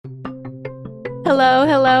Hello,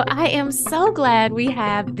 hello. I am so glad we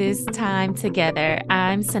have this time together.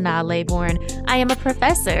 I'm Sanaa Laybourne. I am a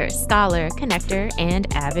professor, scholar, connector,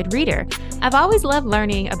 and avid reader. I've always loved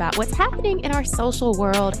learning about what's happening in our social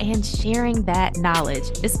world and sharing that knowledge,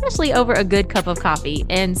 especially over a good cup of coffee.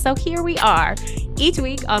 And so here we are. Each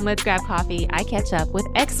week on Let's Grab Coffee, I catch up with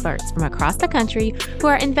experts from across the country who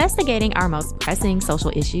are investigating our most pressing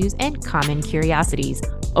social issues and common curiosities.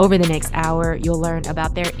 Over the next hour, you'll learn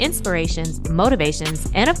about their inspirations, motivations,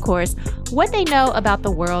 and of course, what they know about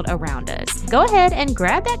the world around us. Go ahead and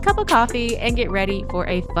grab that cup of coffee and get ready for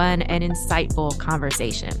a fun and insightful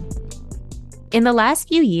conversation. In the last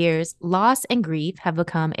few years, loss and grief have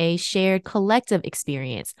become a shared collective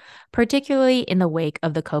experience, particularly in the wake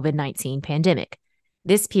of the COVID-19 pandemic.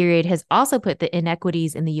 This period has also put the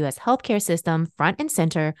inequities in the US healthcare system front and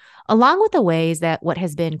center, along with the ways that what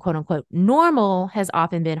has been quote unquote normal has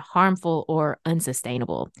often been harmful or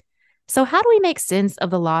unsustainable. So, how do we make sense of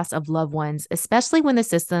the loss of loved ones, especially when the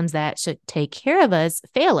systems that should take care of us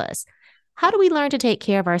fail us? How do we learn to take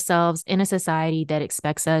care of ourselves in a society that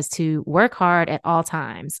expects us to work hard at all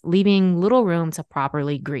times, leaving little room to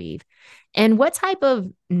properly grieve? And what type of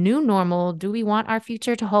new normal do we want our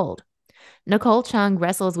future to hold? Nicole Chung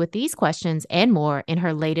wrestles with these questions and more in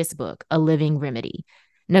her latest book, A Living Remedy.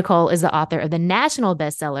 Nicole is the author of the national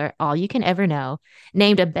bestseller, All You Can Ever Know,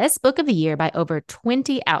 named a best book of the year by over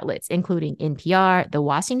 20 outlets, including NPR, The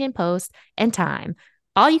Washington Post, and Time.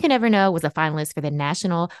 All You Can Ever Know was a finalist for the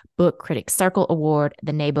National Book Critics Circle Award,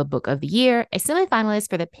 the NABA Book of the Year, a semifinalist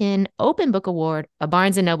for the PEN Open Book Award, a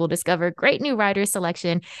Barnes & Noble Discover Great New Writers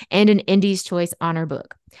selection, and an Indies Choice Honor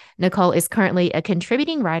Book. Nicole is currently a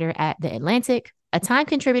contributing writer at The Atlantic, a Time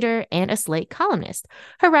contributor, and a Slate columnist.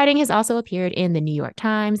 Her writing has also appeared in The New York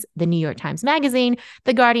Times, The New York Times Magazine,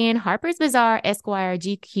 The Guardian, Harper's Bazaar, Esquire,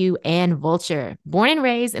 GQ, and Vulture. Born and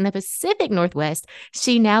raised in the Pacific Northwest,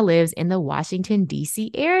 she now lives in the Washington,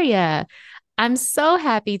 D.C. area. I'm so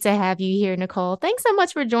happy to have you here, Nicole. Thanks so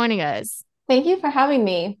much for joining us. Thank you for having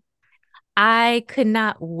me. I could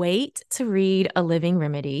not wait to read A Living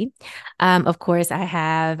Remedy. Of course, I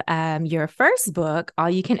have your first book, All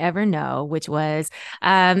You Can Ever Know, which was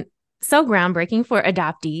so groundbreaking for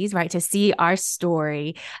adoptees, right? To see our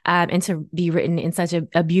story and to be written in such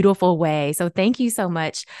a beautiful way. So thank you so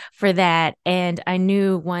much for that. And I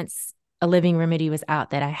knew once A Living Remedy was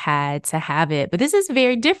out that I had to have it. But this is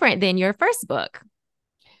very different than your first book.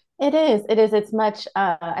 It is. It is. It's much,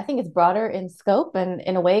 I think it's broader in scope and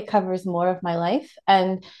in a way covers more of my life.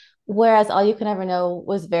 And whereas All You Can Ever Know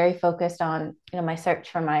was very focused on, my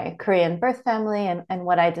search for my Korean birth family and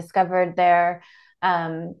what I discovered there.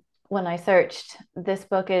 When I searched, this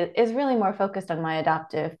book is really more focused on my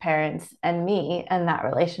adoptive parents and me and that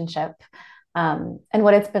relationship, and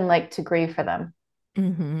what it's been like to grieve for them.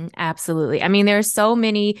 Absolutely. I mean, there are so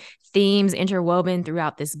many themes interwoven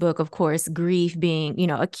throughout this book. Of course, grief being,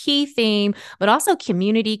 a key theme, but also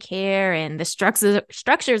community care and the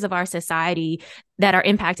structures of our society that are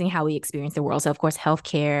impacting how we experience the world. So, of course,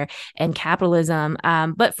 healthcare and capitalism.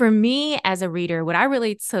 But for me as a reader, what I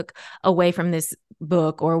really took away from this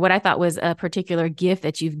book, or what I thought was a particular gift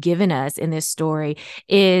that you've given us in this story,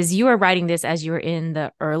 is you are writing this as you're in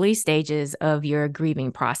the early stages of your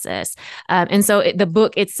grieving process. And so the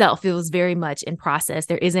book itself feels very much in process.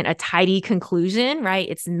 There isn't a tidy conclusion, right?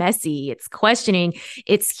 It's messy, it's questioning,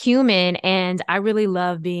 it's human. And I really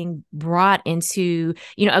love being brought into,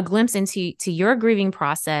 a glimpse into your grieving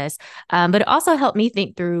process. But it also helped me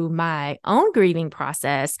think through my own grieving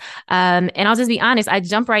process. And I'll just be honest, I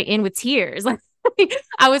jump right in with tears.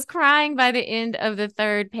 I was crying by the end of the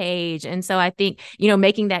third page. And so I think,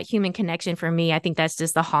 making that human connection for me, I think that's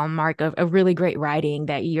just the hallmark of really great writing,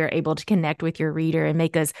 that you're able to connect with your reader and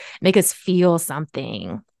make us feel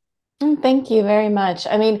something. Thank you very much.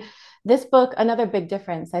 I mean, this book, another big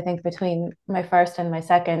difference, I think, between my first and my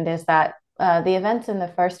second is that the events in the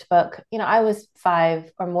first book, I was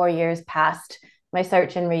 5 or more years past my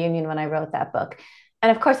search and reunion when I wrote that book.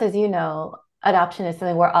 And of course, as you know, adoption is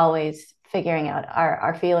something we're always figuring out.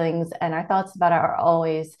 Our feelings and our thoughts about it are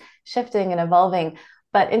always shifting and evolving.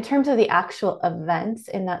 But in terms of the actual events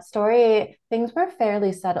in that story, things were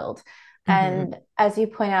fairly settled. Mm-hmm. And as you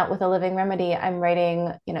point out with A Living Remedy, I'm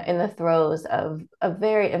writing, in the throes of a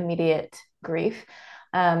very immediate grief.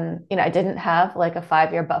 I didn't have like a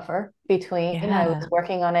 5 year buffer between, I Yeah. was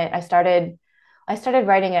working on it. I started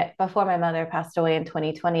writing it before my mother passed away in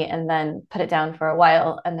 2020 and then put it down for a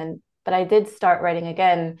while. But I did start writing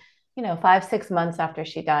again, 5, 6 months after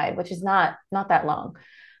she died, which is not that long.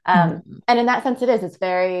 Mhm. And in that sense, it's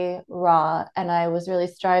very raw. And I was really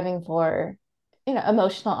striving for,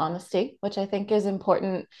 emotional honesty, which I think is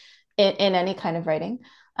important in any kind of writing.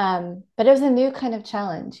 But it was a new kind of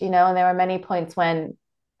challenge, and there were many points when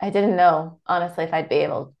I didn't know, honestly, if I'd be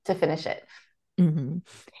able to finish it. Hmm.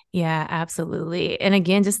 Yeah, absolutely. And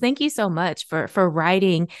again, just thank you so much for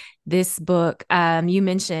writing this book. You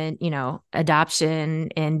mentioned, adoption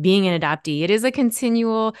and being an adoptee. It is a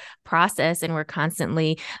continual process, and we're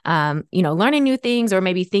constantly, learning new things or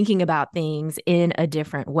maybe thinking about things in a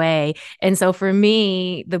different way. And so for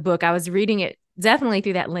me, the book, I was reading it definitely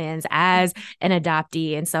through that lens as an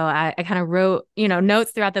adoptee. And so I kind of wrote,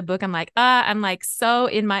 notes throughout the book. I'm like so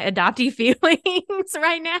in my adoptee feelings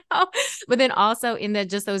right now, but then also in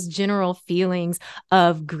just those general feelings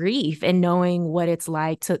of grief and knowing what it's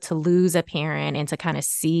like to lose a parent and to kind of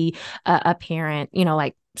see a parent,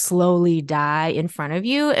 like slowly die in front of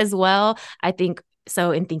you as well. I think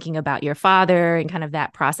so in thinking about your father and kind of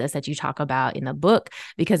that process that you talk about in the book,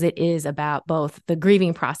 because it is about both the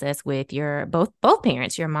grieving process with your both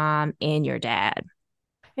parents, your mom and your dad.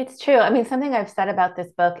 It's true. I mean, something I've said about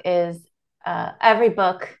this book is every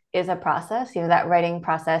book is a process, that writing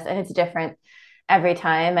process, and it's different every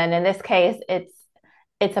time. And in this case,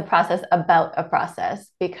 it's a process about a process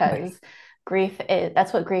because Right. grief is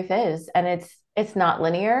that's what grief is, and it's not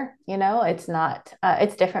linear. It's not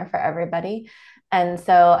it's different for everybody. And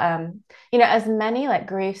so, as many like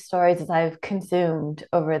grief stories as I've consumed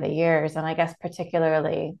over the years, and I guess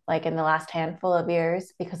particularly like in the last handful of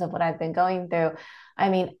years because of what I've been going through, I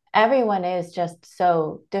mean, everyone is just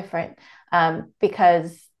so different,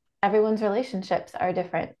 because everyone's relationships are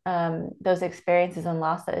different, those experiences and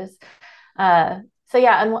losses. Uh, so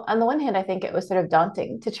yeah, on the one hand, I think it was sort of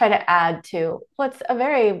daunting to try to add to what's a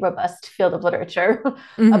very robust field of literature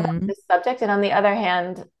about Hmm. this subject. And on the other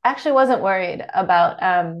hand, I actually wasn't worried about,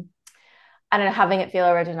 I don't know, having it feel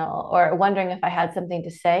original or wondering if I had something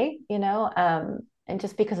to say, and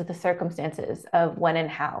just because of the circumstances of when and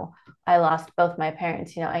how I lost both my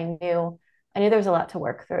parents, I knew there was a lot to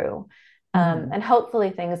work through, Hmm. and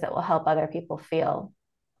hopefully things that will help other people feel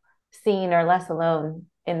seen or less alone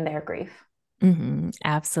in their grief. Hmm.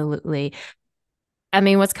 Absolutely. I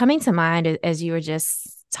mean, what's coming to mind as you were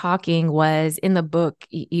just talking was in the book,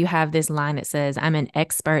 you have this line that says, I'm an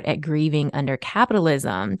expert at grieving under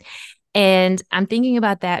capitalism. And I'm thinking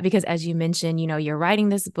about that because, as you mentioned, you're writing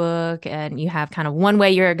this book and you have kind of one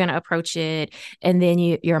way you're going to approach it. And then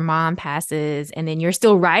your mom passes, and then you're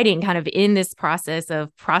still writing kind of in this process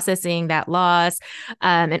of processing that loss,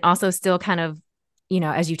 and also still kind of,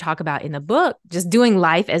 as you talk about in the book, just doing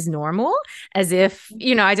life as normal, as if,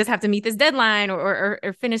 I just have to meet this deadline or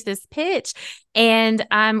finish this pitch. And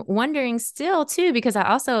I'm wondering still too, because I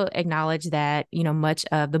also acknowledge that, much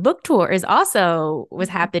of the book tour is also was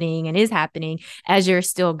Mhm. happening and is happening as you're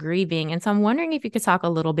still grieving. And so I'm wondering if you could talk a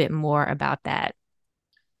little bit more about that.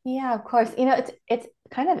 Yeah, of course. It's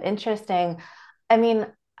kind of interesting. I mean,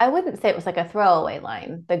 I wouldn't say it was like a throwaway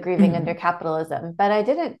line, the grieving under Mhm. capitalism, but I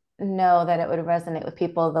didn't know that it would resonate with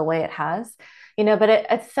people the way it has. But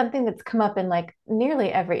it's something that's come up in like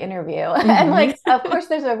nearly every interview. And Mhm. like, of course,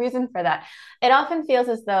 there's a reason for that. It often feels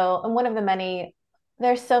as though, and one of the many,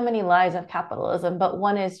 there's so many lies of capitalism, but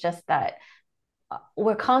one is just that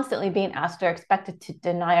we're constantly being asked or expected to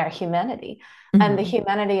deny our humanity and the Mhm.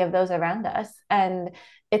 humanity of those around us. And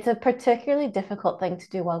it's a particularly difficult thing to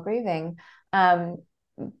do while grieving, um,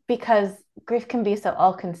 because grief can be so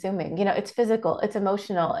all consuming. It's physical, it's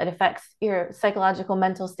emotional, it affects your psychological,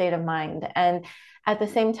 mental state of mind. And at the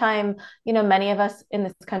same time, many of us in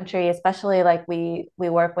this country, especially like we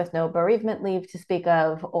work with no bereavement leave to speak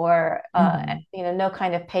of, or Mhm. no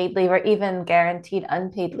kind of paid leave or even guaranteed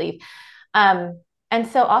unpaid leave. Um, and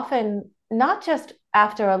so often, not just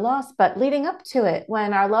after a loss, but leading up to it,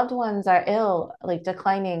 when our loved ones are ill, like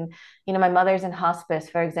declining, my mother's in hospice,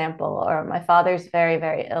 for example, or my father's very,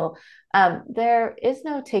 very ill, there is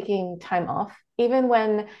no taking time off, even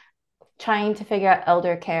when trying to figure out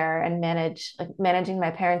elder care and managing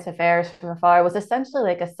my parents' affairs from afar was essentially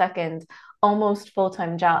like a second, almost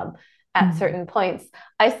full-time job at Mhm. certain points.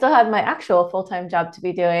 I still had my actual full-time job to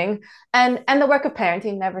be doing, and the work of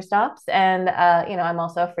parenting never stops. And I'm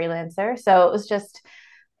also a freelancer, so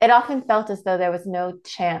it often felt as though there was no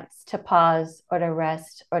chance to pause or to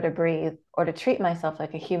rest or to breathe or to treat myself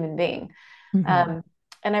like a human being. Mhm. Um,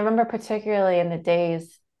 and I remember particularly in the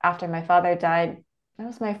days after my father died, that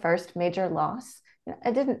was my first major loss.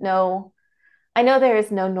 I didn't know, I know there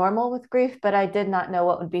is no normal with grief, but I did not know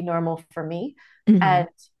what would be normal for me. Mhm. And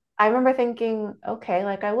I remember thinking, okay,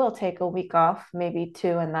 like I will take a week off, maybe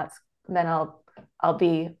two, and then I'll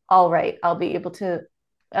be all right. I'll be able to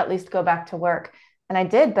at least go back to work. And I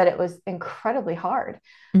did, but it was incredibly hard.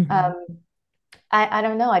 Mhm. Um, I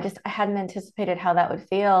don't know. I hadn't anticipated how that would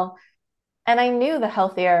feel. And I knew the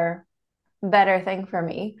healthier, better thing for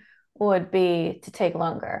me would be to take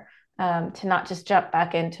longer, to not just jump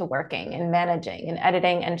back into working and managing and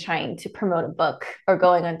editing and trying to promote a book or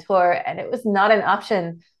going on tour. And it was not an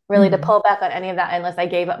option really to Mm-hmm. pull back on any of that unless I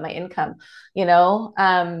gave up my income, you know?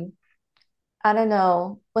 I don't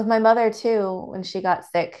know. With my mother too, when she got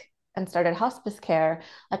sick and started hospice care,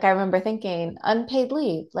 like I remember thinking, unpaid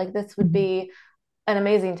leave, like this would Mm-hmm. be an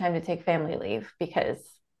amazing time to take family leave because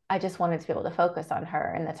I just wanted to be able to focus on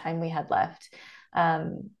her and the time we had left.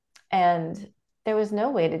 Um, and there was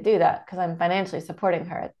no way to do that because I'm financially supporting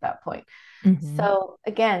her at that point. Mm-hmm. So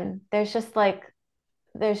again, there's just the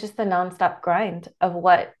nonstop grind of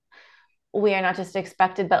what we are not just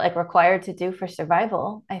expected but like required to do for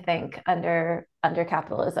survival, I think, under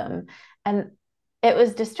capitalism. And it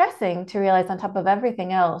was distressing to realize on top of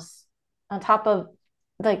everything else, on top of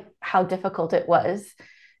like how difficult it was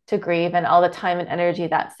to grieve and all the time and energy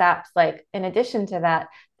that saps, like in addition to that,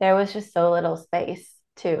 there was just so little space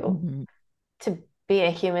Mm-hmm. to be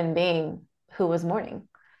a human being who was mourning.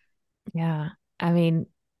 Yeah. I mean,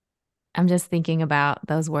 I'm just thinking about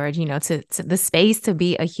those words, to the space to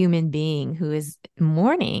be a human being who is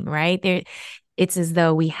mourning, right? There, it's as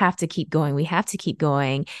though we have to keep going. We have to keep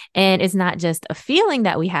going. And it's not just a feeling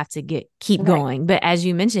that we have to keep Right. going, but as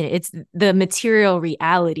you mentioned, it's the material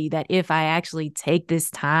reality that if I actually take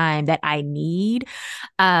this time that I need,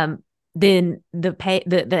 um, then the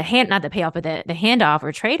hand, not the payoff, but the handoff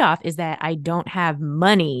or trade-off is that I don't have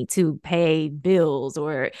money to pay bills,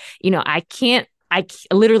 or, I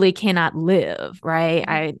literally cannot live, right?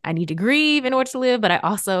 Mhm. I need to grieve in order to live, but I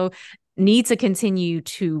also need to continue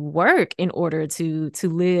to work in order to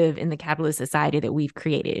live in the capitalist society that we've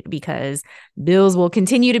created, because bills will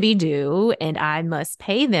continue to be due and I must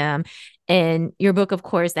pay them. And your book, of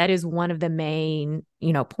course, that is one of the main,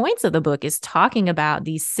 points of the book, is talking about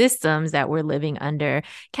these systems that we're living under,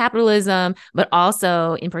 capitalism, but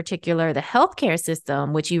also in particular the healthcare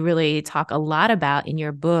system, which you really talk a lot about in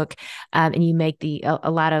your book. And you make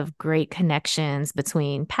a lot of great connections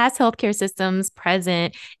between past healthcare systems,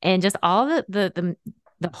 present, and just all the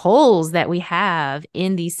holes that we have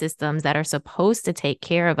in these systems that are supposed to take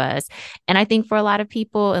care of us. And I think for a lot of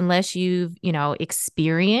people, unless you've,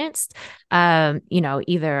 experienced,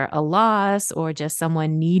 either a loss or just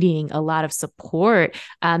someone needing a lot of support,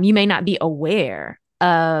 you may not be aware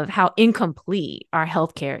of how incomplete our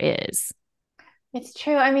healthcare is. It's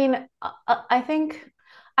true. I mean, I think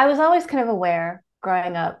I was always kind of aware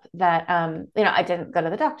growing up that, I didn't go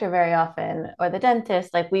to the doctor very often or the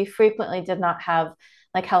dentist. Like we frequently did not have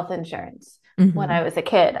like health insurance when Mm-hmm. I was a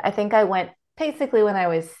kid. I think I went basically when I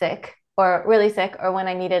was sick or really sick or when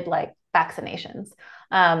I needed like vaccinations.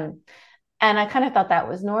 Um, and I kind of thought that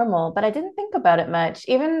was normal, but I didn't think about it much.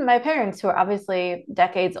 Even my parents, who are obviously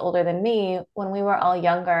decades older than me, when we were all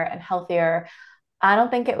younger and healthier, I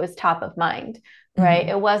don't think it was top of mind, right? Mm-hmm.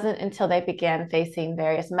 It wasn't until they began facing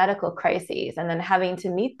various medical crises and then having to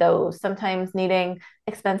meet those, sometimes needing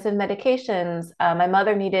expensive medications. My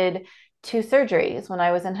mother needed two surgeries when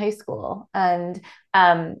I was in high school. And,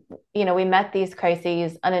 we met these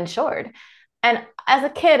crises uninsured. And as a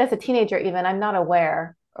kid, as a teenager, even, I'm not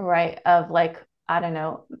aware, right, of like, I don't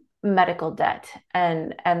know, medical debt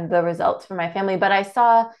and the results for my family, but I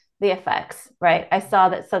saw the effects, right? I saw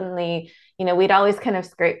that suddenly, we'd always kind of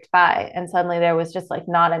scraped by and suddenly there was just like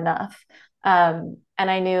not enough. And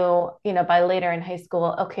I knew, by later in high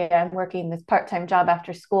school, okay, I'm working this part-time job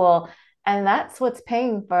after school. And that's what's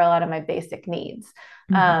paying for a lot of my basic needs.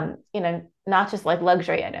 Mm-hmm. Not just like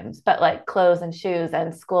luxury items, but like clothes and shoes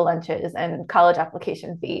and school lunches and college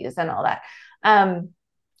application fees and all that.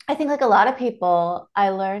 I think like a lot of people, I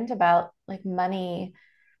learned about like money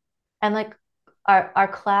and like our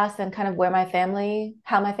class and kind of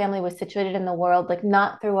how my family was situated in the world, like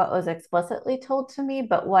not through what was explicitly told to me,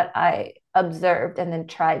 but what I observed and then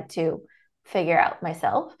tried to figure out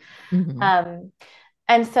myself. Mm-hmm. Um,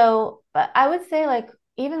 and so, but I would say like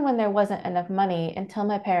even when there wasn't enough money until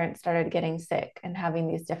my parents started getting sick and having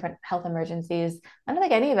these different health emergencies, I don't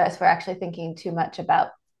think any of us were actually thinking too much about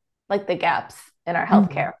like the gaps in our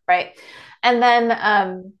Mm-hmm. healthcare, right? And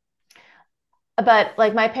then but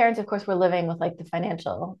like my parents, of course, were living with like the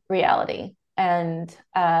financial reality. And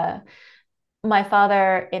my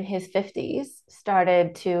father in his 50s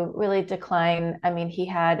started to really decline. I mean, he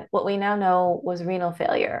had what we now know was renal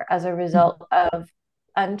failure as a result of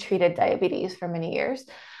untreated diabetes for many years.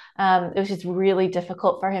 It was just really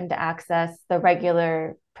difficult for him to access the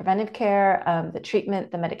regular preventive care, the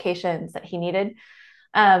treatment, the medications that he needed.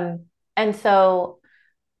 And so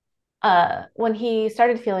when he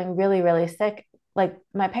started feeling really, really sick, like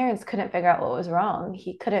my parents couldn't figure out what was wrong.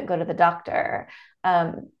 He couldn't go to the doctor.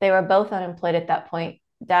 They were both unemployed at that point.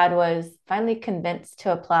 Dad was finally convinced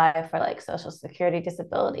to apply for like Social Security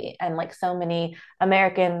disability, and like so many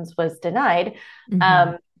Americans was denied. Mm-hmm.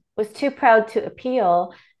 Um, was too proud to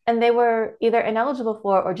appeal, and they were either ineligible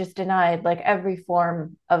for or just denied like every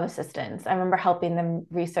form of assistance. I remember helping them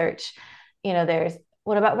research, there's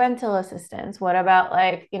what about rental assistance? What about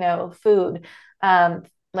like, food?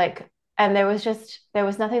 Like, and there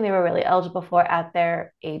was nothing they were really eligible for at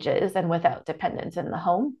their ages and without dependents in the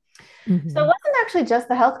home. So it Mm-hmm. wasn't actually just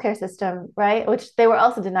the healthcare system, right? Which they were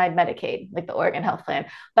also denied Medicaid, like the Oregon Health Plan.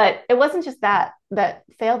 But it wasn't just that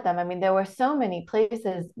failed them. I mean, there were so many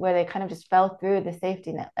places where they kind of just fell through the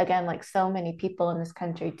safety net, again, like so many people in this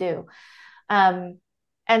country do. Um,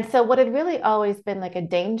 and so what had really always been like a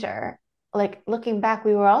danger, like looking back,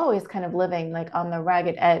 we were always kind of living like on the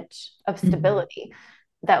ragged edge of Mm-hmm. stability.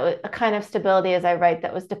 That was a kind of stability, as I write,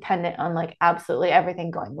 that was dependent on like absolutely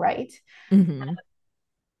everything going right. Mm-hmm.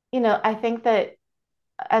 I think that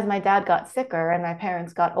as my dad got sicker and my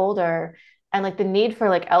parents got older, and like the need for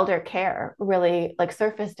like elder care really like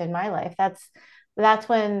surfaced in my life, that's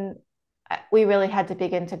when we really had to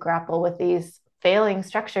begin to grapple with these failing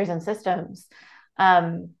structures and systems.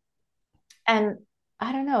 um, and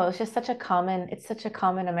I don't know, it's such a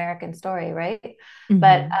common American story, right?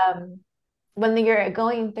 But Mm-hmm. when you're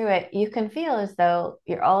going through it, you can feel as though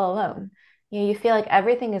you're all alone. You feel like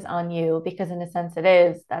everything is on you because, in a sense, it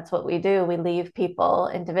is. That's what we do. We leave people,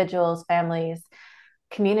 individuals, families,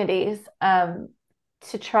 communities,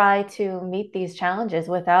 to try to meet these challenges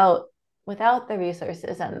without the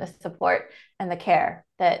resources and the support and the care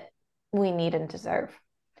that we need and deserve.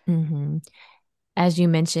 Mm-hmm. As you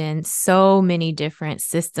mentioned, so many different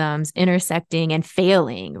systems intersecting and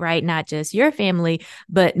failing, right? Not just your family,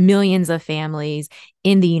 but millions of families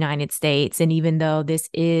in the United States. And even though this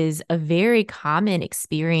is a very common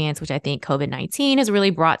experience, which I think COVID-19 has really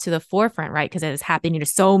brought to the forefront, right? Because it is happening to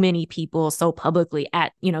so many people so publicly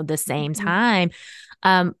at, the same Mhm.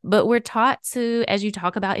 time. But we're taught to, as you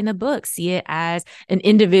talk about in the book, see it as an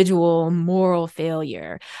individual moral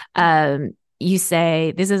failure. You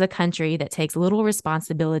say this is a country that takes little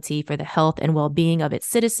responsibility for the health and well being of its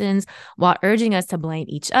citizens while urging us to blame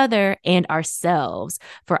each other and ourselves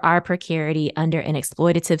for our precarity under an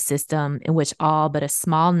exploitative system in which all but a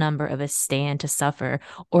small number of us stand to suffer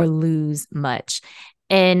or lose much.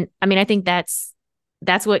 And I mean, I think that's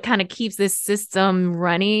what kind of keeps this system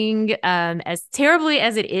running, as terribly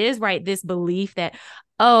as it is, right? This belief that,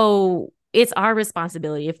 oh, it's our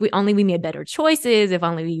responsibility. If we made better choices, if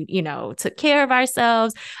only we, took care of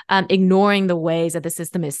ourselves, ignoring the ways that the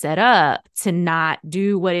system is set up to not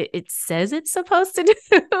do what it says it's supposed to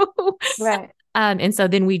do. Right. And so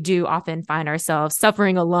then we do often find ourselves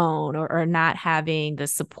suffering alone, or not having the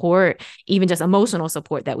support, even just emotional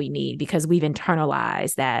support that we need because we've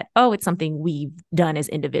internalized that, oh, it's something we've done as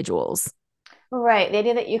individuals. Right. The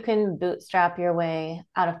idea that you can bootstrap your way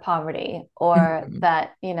out of poverty, or Mm-hmm.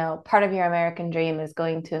 that, part of your American dream is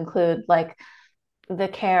going to include like the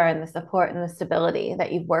care and the support and the stability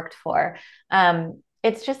that you've worked for.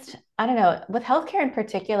 It's just, I don't know, with healthcare in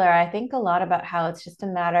particular, I think a lot about how it's just a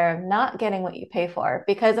matter of not getting what you pay for.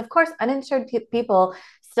 Because, of course, uninsured people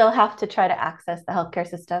still have to try to access the healthcare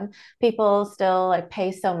system. People still like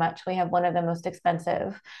pay so much. We have one of the most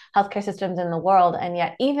expensive healthcare systems in the world. And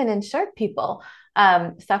yet, even insured people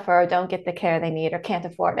suffer or don't get the care they need or can't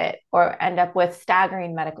afford it or end up with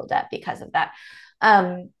staggering medical debt because of that.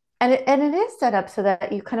 Um, and it is set up so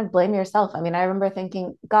that you kind of blame yourself. I mean, I remember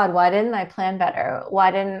thinking, God, why didn't I plan better?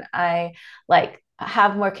 Why didn't I like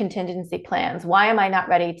have more contingency plans? Why am I not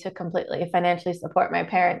ready to completely financially support my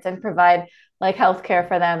parents and provide like healthcare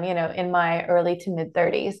for them, in my early to mid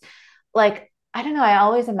 30s? Like, I don't know, I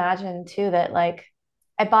always imagined too that like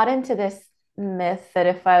I bought into this myth that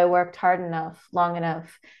if I worked hard enough, long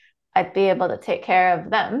enough, I'd be able to take care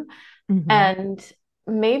of them. Mm-hmm. And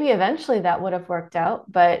maybe eventually that would have worked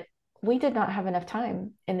out, but we did not have enough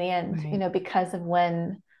time in the end, Right. because of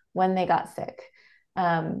when they got sick.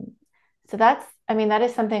 Um, so that's, I mean, that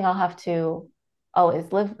is something I'll have to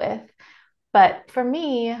always live with. But for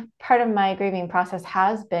me, part of my grieving process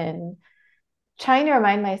has been trying to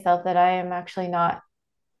remind myself that I am actually not,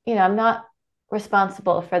 I'm not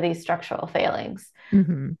responsible for these structural failings.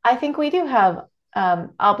 Mm-hmm. I think we do have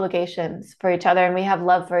obligations for each other, and we have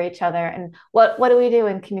love for each other. And what do we do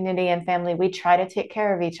in community and family? We try to take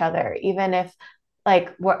care of each other, even if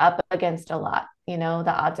like we're up against a lot. The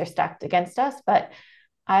odds are stacked against us, but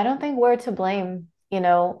I don't think we're to blame.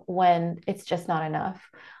 When it's just not enough,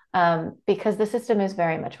 because the system is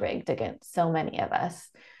very much rigged against so many of us.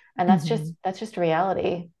 And Mhm. that's just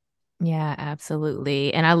reality. Yeah,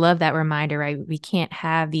 absolutely. And I love that reminder, right? We can't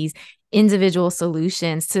have these individual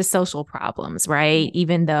solutions to social problems, right?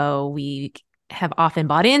 Even though we have often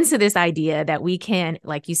bought into this idea that we can,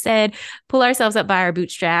 like you said, pull ourselves up by our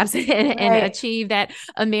bootstraps and Right. achieve that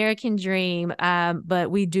American dream. But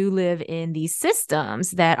we do live in these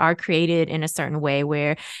systems that are created in a certain way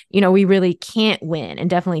where, we really can't win, and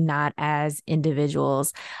definitely not as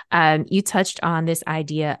individuals. You touched on this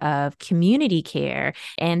idea of community care,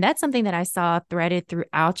 and that's something that I saw threaded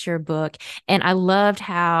throughout your book. And I loved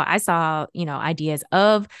how I saw, ideas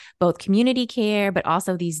of both community care, but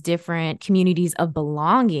also these different communities of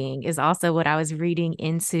belonging is also what I was reading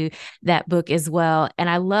into that book as well. And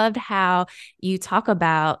I loved how you talk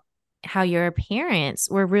about how your parents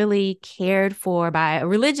were really cared for by a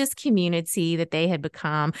religious community that they had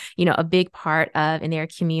become, a big part of in their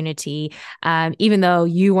community. Even though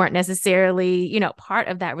you weren't necessarily, part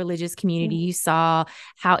of that religious community, Mhm. you saw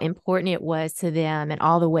how important it was to them and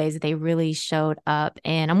all the ways that they really showed up.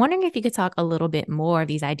 And I'm wondering if you could talk a little bit more of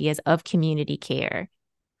these ideas of community care.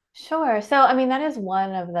 Sure. So, I mean, that is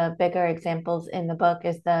one of the bigger examples in the book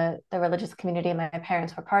is the religious community my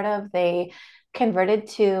parents were part of. They converted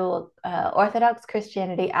to Orthodox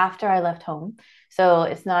Christianity after I left home. So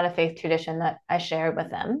it's not a faith tradition that I shared with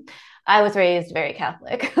them. I was raised very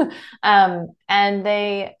Catholic. And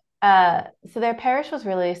so their parish was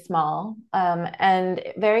really small and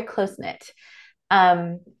very close knit.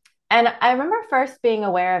 Um, and I remember first being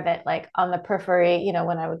aware of it, like on the periphery,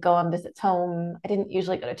 when I would go on visits home. I didn't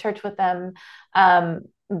usually go to church with them.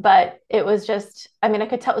 But it was just, I mean, I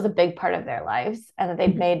could tell it was a big part of their lives and that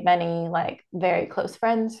they'd Mhm. made many like very close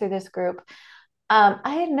friends through this group.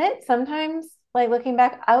 I admit sometimes, like looking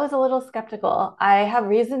back, I was a little skeptical. I have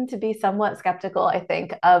reason to be somewhat skeptical, I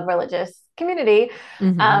think, of religious community.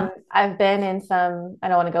 Mhm. I've been in some, I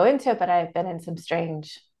don't want to go into it, but I've been in some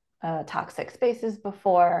strange, toxic spaces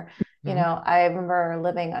before. Mhm. I remember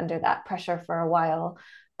living under that pressure for a while.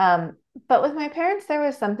 Um, but with my parents, there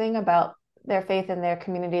was something about their faith in their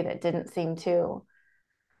community that didn't seem to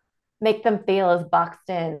make them feel as boxed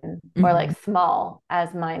in or like Mhm. small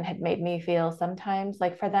as mine had made me feel sometimes.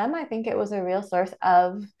 Like for them, I think it was a real source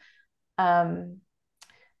um,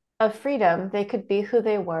 of freedom. They could be who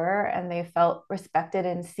they were and they felt respected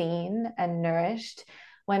and seen and nourished.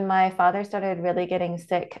 When my father started really getting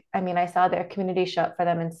sick, I mean, I saw their community show up for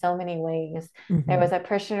them in so many ways. There was Mhm. a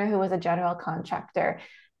parishioner who was a general contractor.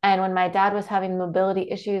 And when my dad was having mobility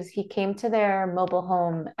issues, he came to their mobile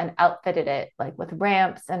home and outfitted it like with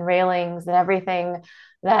ramps and railings and everything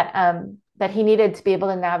that he needed to be able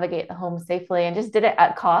to navigate the home safely and just did it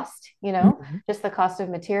at cost, Mhm. just the cost of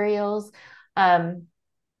materials. Um,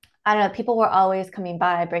 I don't know, people were always coming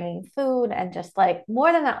by bringing food and just like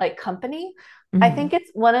more than that, like company. I Mhm. think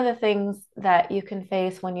it's one of the things that you can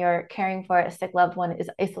face when you're caring for a sick loved one is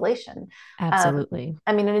isolation. Absolutely.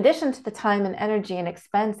 I mean, in addition to the time and energy and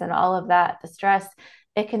expense and all of that, the stress,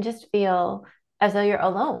 it can just feel as though you're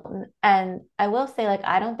alone. And I will say, like,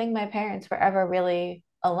 I don't think my parents were ever really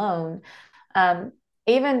alone. Um,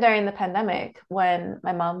 Even during the pandemic, when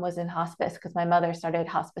my mom was in hospice, because my mother started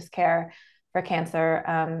hospice care for cancer,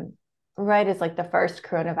 right as like the first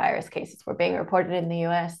coronavirus cases were being reported in the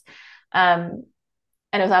US. Um,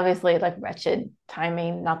 and it was obviously like wretched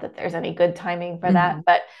timing, not that there's any good timing for that, Mhm.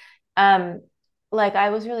 but um, like I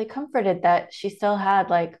was really comforted that she still had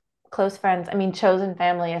like close friends, I mean, chosen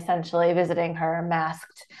family essentially visiting her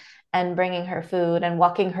masked and bringing her food and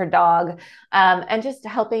walking her dog and just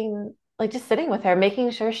helping, like just sitting with her,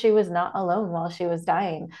 making sure she was not alone while she was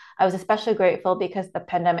dying. I was especially grateful because the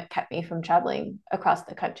pandemic kept me from traveling across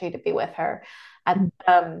the country to be with her. At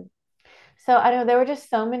So I don't know, there were just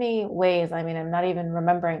so many ways. I mean, I'm not even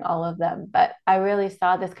remembering all of them, but I really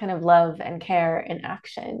saw this kind of love and care in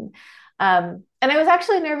action. And I was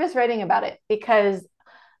actually nervous writing about it because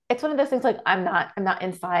it's one of those things like I'm not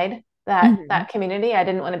inside Mhm. that community. I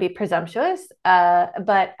didn't want to be presumptuous,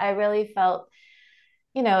 but I really felt,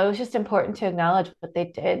 it was just important to acknowledge what they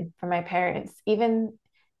did for my parents. Even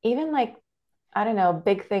like I don't know,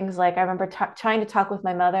 big things like I remember trying to talk with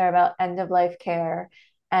my mother about end of life care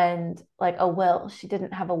and like a will. She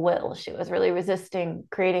didn't have a will. She was really resisting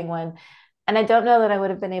creating one. And I don't know that I would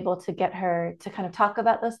have been able to get her to kind of talk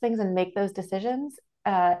about those things and make those decisions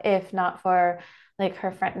if not for like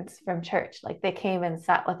her friends from church. Like they came and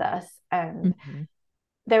sat with us, and Mhm.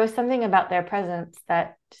 there was something about their presence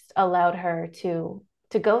that just allowed her to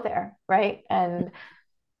go there, right? And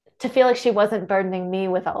to feel like she wasn't burdening me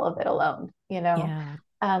with all of it alone. Yeah.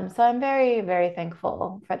 So I'm very, very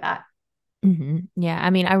thankful for that. Yeah, I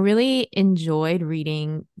mean, I really enjoyed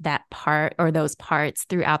reading that part or those parts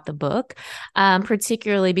throughout the book,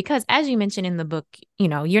 particularly because, as you mentioned in the book,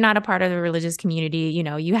 you're not a part of the religious community.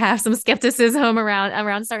 You have some skepticism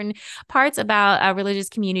around certain parts about religious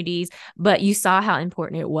communities, but you saw how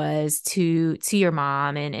important it was to your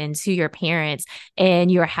mom and to your parents, and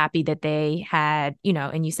you're happy that they had,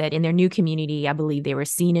 and you said in their new community, I believe they were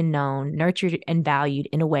seen and known, nurtured and valued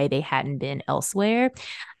in a way they hadn't been elsewhere.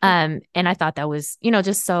 And I thought that was,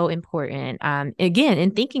 just so important. Again,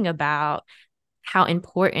 in thinking about how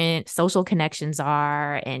important social connections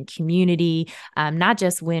are and community, not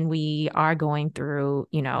just when we are going through,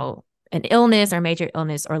 an illness or major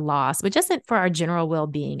illness or loss, but just for our general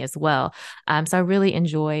well-being as well. So I really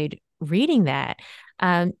enjoyed reading that.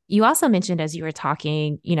 You also mentioned as you were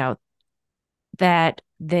talking, that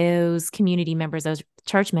those community members, those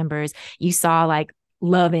church members, you saw like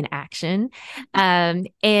love in action. And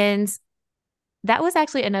that was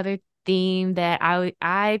actually another theme that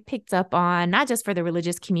I picked up on, not just for the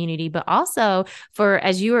religious community, but also for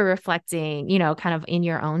as you were reflecting, kind of in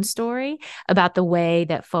your own story about the way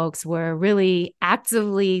that folks were really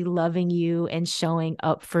actively loving you and showing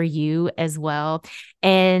up for you as well.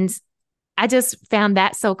 And I just found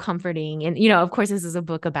that so comforting. And, of course, this is a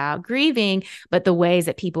book about grieving, but the ways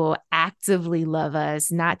that people actively love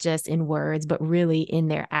us, not just in words, but really in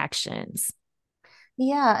their actions.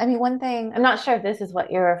 Yeah, I mean, one thing, I'm not sure if this is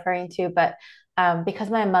what you're referring to, but because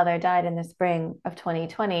my mother died in the spring of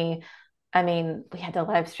 2020, I mean, we had to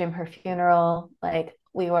live stream her funeral. Like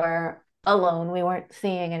we were alone, we weren't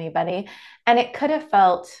seeing anybody, and it could have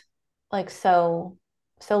felt like so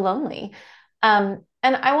lonely.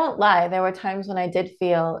 And I won't lie, there were times when I did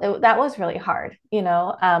feel that was really hard,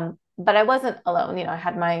 but I wasn't alone. I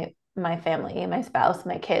had my family, my spouse,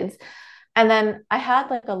 my kids. And then I had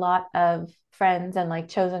like a lot of friends and like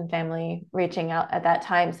chosen family reaching out at that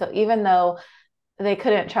time. So even though they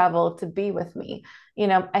couldn't travel to be with me,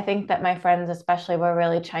 I think that my friends, especially, were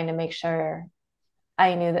really trying to make sure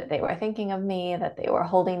I knew that they were thinking of me, that they were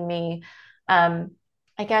holding me. Um,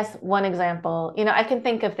 I guess one example, I can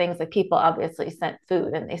think of things like people obviously sent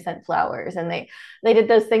food and they sent flowers and they did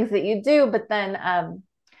those things that you do, but then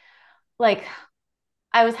like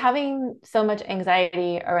I was having so much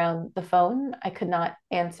anxiety around the phone. I could not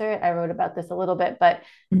answer it. I wrote about this a little bit, but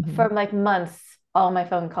for Hmm. like months, all my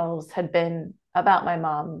phone calls had been about my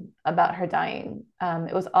mom, about her dying.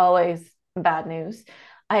 It was always bad news.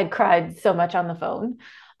 I had cried so much on the phone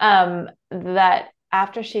that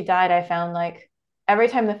after she died, I found like every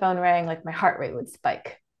time the phone rang, like my heart rate would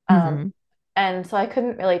spike. Um, Hmm. and so I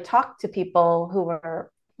couldn't really talk to people who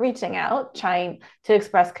were reaching out, trying to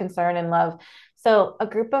express concern and love. So a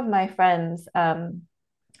group of my friends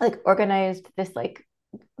like organized this like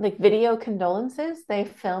video condolences. They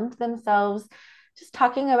filmed themselves just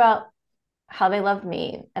talking about how they loved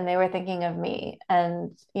me and they were thinking of me.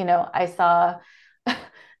 And I saw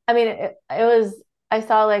I mean it was I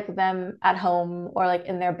saw like them at home or like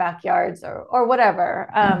in their backyards or whatever.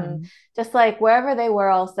 Hmm. Just like wherever they were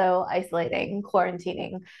also isolating,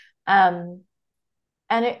 quarantining. Um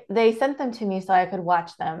and they sent them to me so I could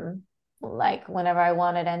watch them like whenever I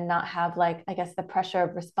wanted and not have like I guess the pressure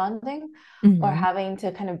of responding or Hmm. having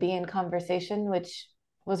to kind of be in conversation, which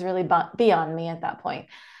was really beyond me at that point.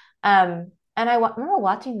 And remember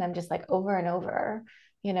watching them just like over and over.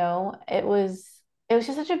 It was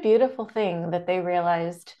just such a beautiful thing that they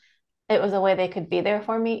realized it was a way they could be there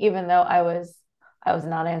for me, even though I was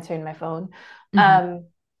not answering my phone. Hmm. Um,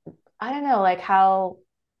 I don't know, like how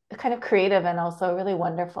kind of creative and also really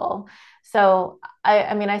wonderful. So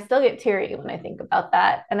I mean, I still get teary when I think about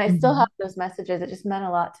that, and I still have Hmm. those messages. It just meant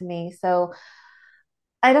a lot to me. So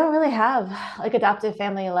I don't really have like adoptive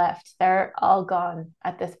family left. They're all gone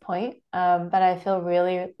at this point. But I feel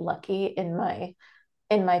really lucky in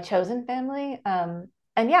my chosen family. And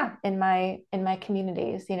yeah, in my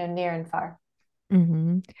communities, near and far.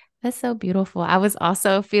 Hmm. That's so beautiful. I was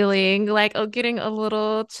also feeling like, oh, getting a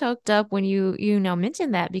little choked up when you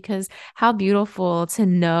mentioned that because how beautiful to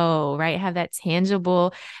know, right? Have that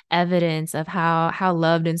tangible evidence of how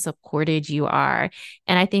loved and supported you are.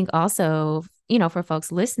 And I think also, for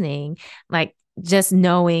folks listening, like just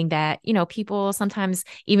knowing that, people sometimes,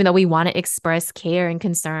 even though we want to express care and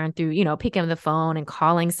concern through, picking up the phone and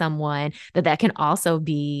calling someone, that can also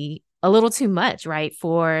be a little too much, right,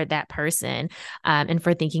 for that person, and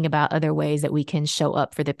for thinking about other ways that we can show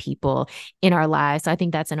up for the people in our lives. So I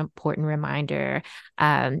think that's an important reminder.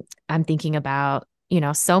 I'm thinking about,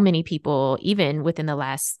 so many people, even within the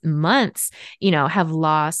last months, have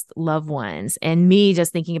lost loved ones. And me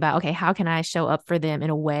just thinking about, okay, how can I show up for them in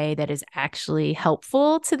a way that is actually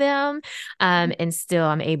helpful to them? And still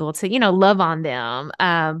I'm able to, love on them,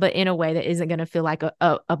 but in a way that isn't going to feel like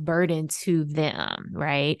a burden to them.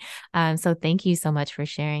 Right. So thank you so much for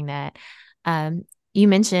sharing that. Um, you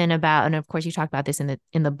mentioned about, and of course you talked about this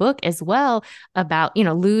in the book as well, about,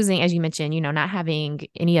 losing, as you mentioned, not having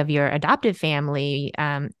any of your adoptive family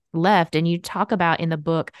left. And you talk about in the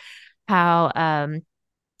book how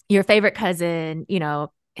your favorite cousin,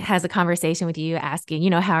 has a conversation with you asking,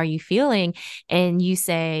 how are you feeling? And you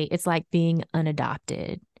say it's like being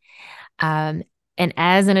unadopted. Um, and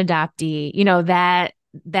as an adoptee,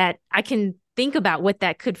 that I can think about what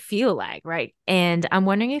that could feel like, right? And I'm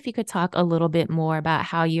wondering if you could talk a little bit more about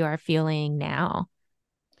how you are feeling now.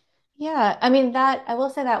 Yeah, I mean that I will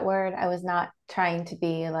say that word, I was not trying to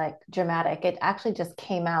be like dramatic. It actually just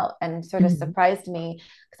came out and sort of Mhm. surprised me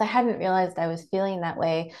because I hadn't realized I was feeling that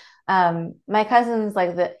way. My cousin's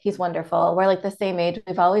like he's wonderful. We're like the same age.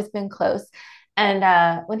 We've always been close. And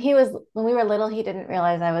when we were little, he didn't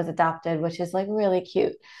realize I was adopted, which is like really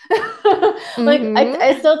cute. Like Mhm.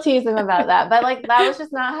 I still tease him about that, but like that was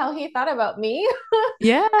just not how he thought about me. And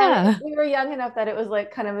Yeah. we were young enough that it was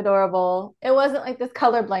like kind of adorable. It wasn't like this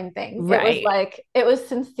colorblind thing. It was Right. like it was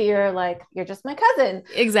sincere, like you're just my cousin and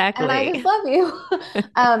I Exactly. just love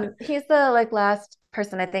you. He's the like last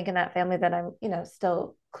person I think in that family that I'm,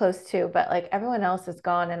 still close to, but like everyone else is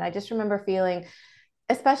gone. And I just remember feeling,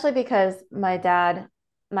 especially because my dad,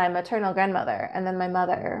 my maternal grandmother, and then my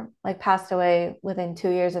mother like passed away within 2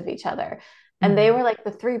 years of each other. And they Mhm. were like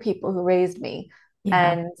the three people who raised me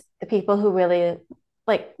Yeah. and the people who really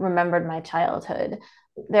like remembered my childhood.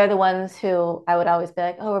 They're the ones who I would always be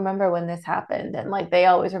like, oh, remember when this happened? And like they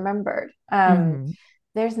always remembered. Mhm.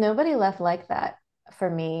 There's nobody left like that for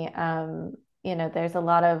me. There's a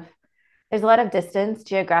lot of distance,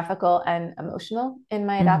 geographical and emotional, in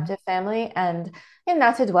my Mhm. adoptive family, and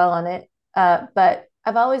not to dwell on it, but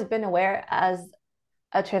I've always been aware as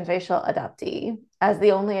a transracial adoptee, as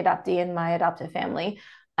the only adoptee in my adoptive family.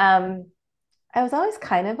 Um, I was always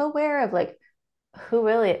kind of aware of like who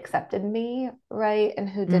really accepted me, right, and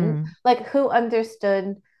who didn't, Mhm. like who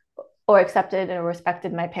understood or accepted or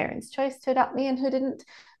respected my parents' choice to adopt me and who didn't.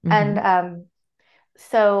 And Mhm.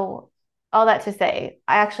 so all that to say,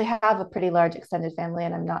 I actually have a pretty large extended family,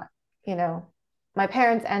 and I'm not, you know, my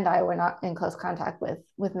parents and I were not in close contact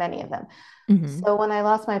with many of them. Mhm. So when I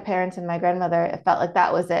lost my parents and my grandmother, it felt like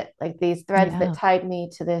that was it. Like these threads that Yeah. tied me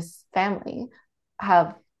to this family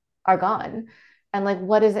have are gone. And like,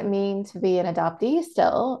 what does it mean to be an adoptee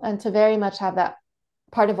still, and to very much have that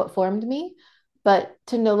part of what formed me, but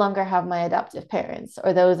to no longer have my adoptive parents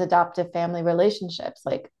or those adoptive family relationships,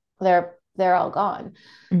 like they're all gone.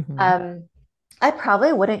 Mhm. um, I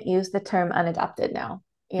probably wouldn't use the term unadopted now.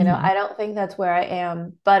 Mhm. I don't think that's where I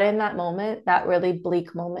am. But in that moment, that really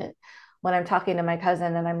bleak moment, when I'm talking to my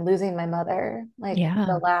cousin and I'm losing my mother, like the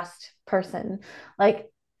Yeah. last person,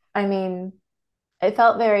 like, I mean, it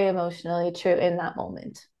felt very emotionally true in that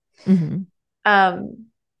moment. Mhm. Um,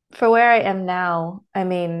 for where I am now, I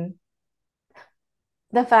mean,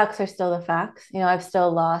 the facts are still the facts. I've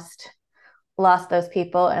still lost those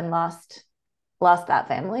people and lost that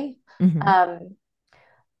family. Mhm. Um,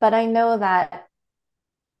 but I know that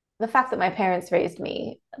the fact that my parents raised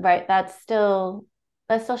me, right, that still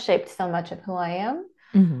shaped so much of who I am.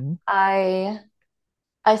 Mhm. I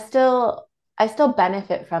I still I still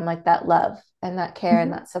benefit from like that love and that care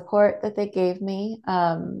and Mhm. that support that they gave me.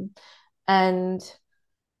 And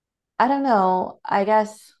I don't know, I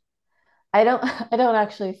guess I don't I don't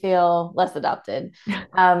actually feel less adopted.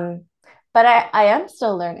 Um, but I am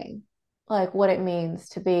still learning like what it means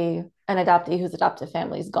to be an adoptee whose adoptive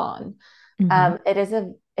family is gone. Mhm.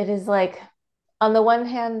 It is like, on the one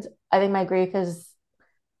hand, I think my grief is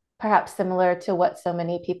perhaps similar to what so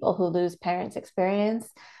many people who lose parents experience.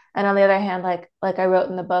 And on the other hand, like I wrote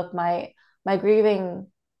in the book, my grieving,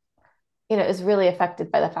 is really affected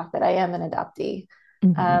by the fact that I am an adoptee.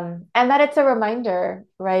 Mhm. And that it's a reminder,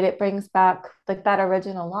 right? It brings back like that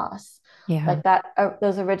original loss, Yeah. like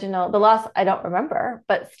the loss I don't remember,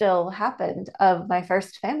 but still happened, of my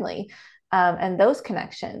first family, and those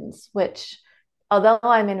connections, which, although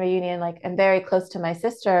I'm in reunion, like, and very close to my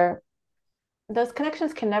sister, those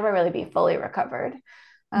connections can never really be fully recovered.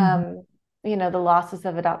 Mhm. Um, the losses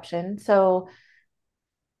of adoption. So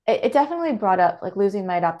it definitely brought up, like, losing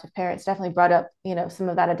my adoptive parents definitely brought up, some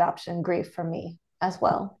of that adoption grief for me as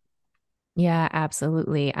well. Yeah,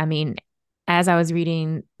 absolutely. I mean, as I was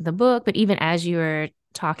reading the book, but even as you were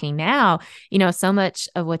talking now, so much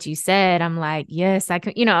of what you said, I'm like, yes, I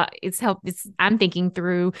could, I'm thinking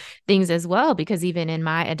through things as well, because even in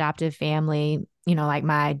my adoptive family, like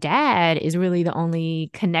my dad is really the only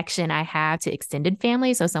connection I have to extended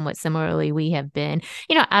family. So somewhat similarly, we have been,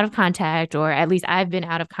 out of contact, or at least I've been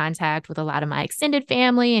out of contact with a lot of my extended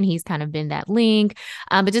family, and he's kind of been that link.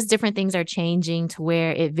 But just different things are changing to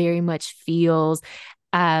where it very much feels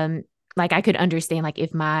like I could understand, like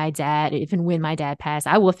if and when my dad passed,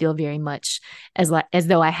 I will feel very much as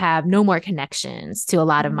though I have no more connections to a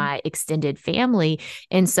lot of Mhm. my extended family.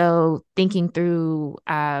 And so thinking through,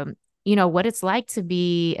 what it's like to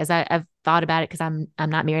be, as I've thought about it, because I'm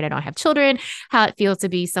not married, I don't have children, how it feels to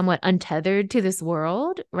be somewhat untethered to this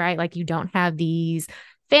world, right? Like you don't have these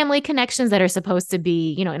family connections that are supposed to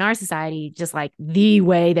be, in our society, just like the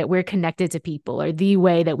way that we're connected to people, or the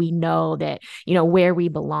way that we know that, where we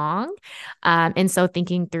belong. And so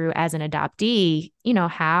thinking through as an adoptee,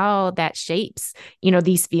 how that shapes,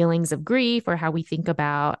 these feelings of grief, or how we think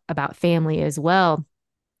about family as well.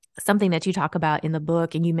 Something that you talk about in the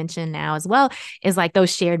book, and you mentioned now as well, is like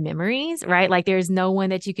those shared memories, right? Like there's no one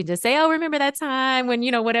that you could just say, oh, remember that time when,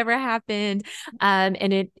 whatever happened.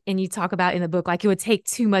 And you talk about in the book, like it would take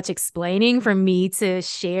too much explaining for me to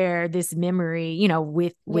share this memory,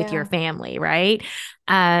 with your Yeah. family, right?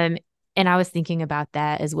 Um, and I was thinking about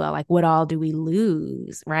that as well. Like, what all do we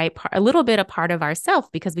lose, right? A little bit a part of ourselves,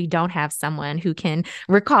 because we don't have someone who can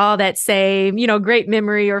recall that same, great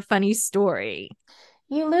memory or funny story.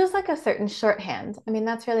 You lose like a certain shorthand. I mean,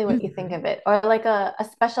 that's really what you think Mhm. of it, or like a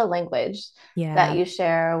special language that Yeah. you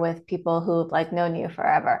share with people who've like known you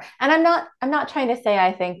forever. And I'm not trying to say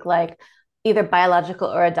I think like either biological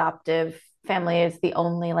or adoptive family is the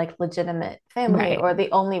only like legitimate family, Right. or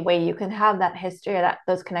the only way you can have that history or that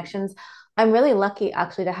those connections. I'm really lucky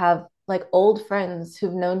actually to have like old friends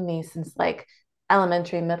who've known me since like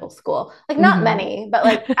elementary, middle school. Like not Hmm. many, but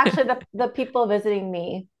like actually the people visiting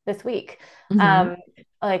me this week, Hmm. um,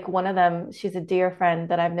 like one of them, she's a dear friend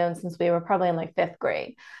that I've known since we were probably in like fifth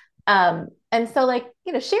grade. And so like,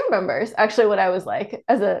 she remembers actually what I was like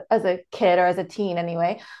as a kid, or as a teen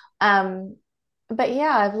anyway. Um, but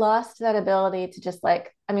yeah, I've lost that ability to just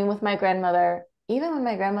like, I mean, with my grandmother, even when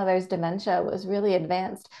my grandmother's dementia was really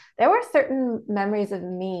advanced, there were certain memories of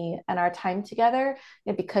me and our time together,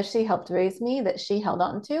 because she helped raise me, that she held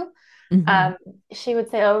on to. Hmm. um, she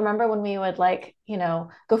would say, "Oh, remember when we would like,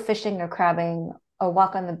 go fishing or crabbing or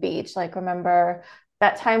walk on the beach? Like, remember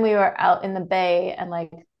that time we were out in the bay and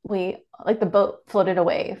like we like the boat floated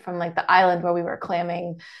away from like the island where we were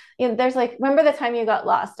clamming. There's like, remember the time you got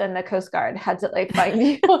lost and the Coast Guard had to like find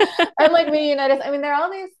you and like reunite us. I mean, there are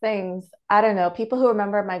all these things. I don't know, people who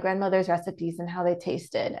remember my grandmother's recipes and how they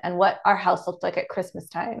tasted and what our house looked like at Christmas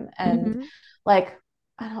time, and Hmm. like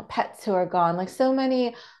I don't know, pets who are gone, like so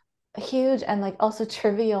many huge and like also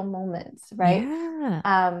trivial moments, right?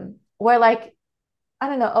 Yeah. Where like, I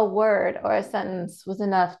don't know, a word or a sentence was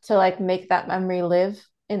enough to like make that memory live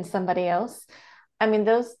in somebody else. I mean,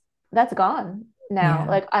 that's gone now. Yeah.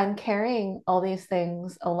 Like I'm carrying all these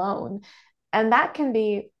things alone. And that can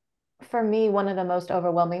be, for me, one of the most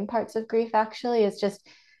overwhelming parts of grief, actually, is just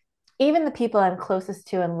even the people I'm closest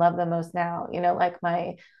to and love the most now, like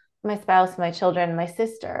my spouse, my children, my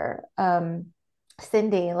sister,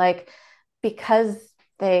 Cindy, like because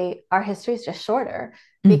our history is just shorter,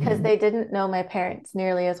 because Hmm. they didn't know my parents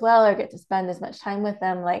nearly as well or get to spend as much time with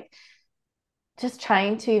them. Like just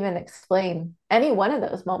trying to even explain any one of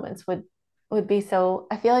those moments would be so,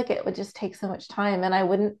 I feel like it would just take so much time and I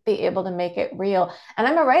wouldn't be able to make it real. And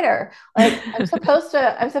I'm a writer. Like I'm supposed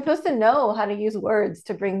to know how to use words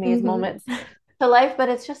to bring these Hmm. moments to life, but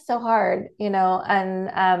it's just so hard,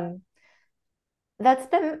 and that's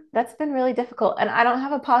been really difficult. And I don't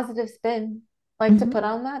have a positive spin like to Hmm. put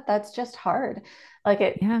on that. That's just hard. Like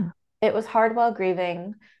Yeah. it was hard while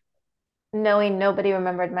grieving, knowing nobody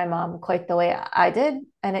remembered my mom quite the way I did,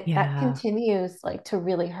 and that Yeah. continues like to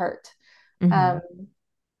really hurt. Hmm. Um,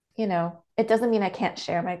 it doesn't mean I can't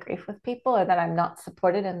share my grief with people or that I'm not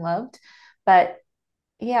supported and loved, but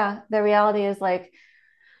yeah, the reality is like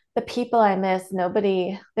the people I miss,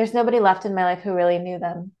 there's nobody left in my life who really knew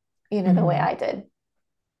them, the way Hmm. I did.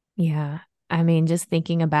 Yeah. I mean, just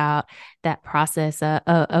thinking about that process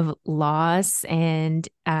of loss, and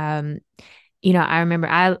I remember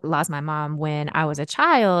I lost my mom when I was a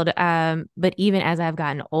child. But even as I've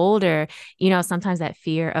gotten older, sometimes that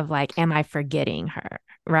fear of like, am I forgetting her?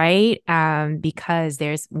 right? Because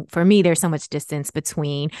for me, there's so much distance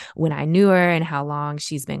between when I knew her and how long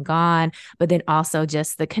she's been gone, but then also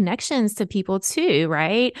just the connections to people too,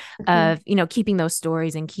 right? Mhm. Of, keeping those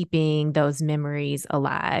stories and keeping those memories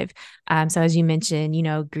alive. So as you mentioned,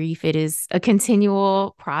 grief, it is a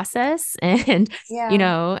continual process and, you Yeah.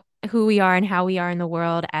 know, who we are and how we are in the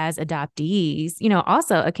world as adoptees,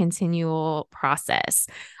 also a continual process.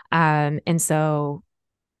 And so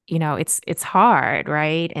it's hard,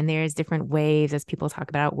 right? And there's different waves, as people talk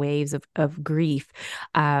about, waves of grief.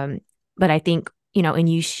 Um, but I think, in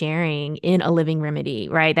you sharing in a living remedy,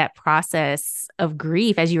 right? That process of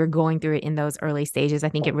grief as you were going through it in those early stages, I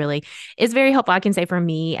think it really is very helpful. I can say for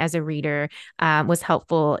me as a reader, was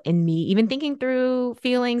helpful in me even thinking through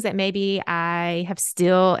feelings that maybe am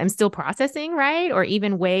still processing, right? Or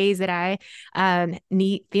even ways that I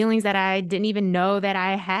need feelings that I didn't even know that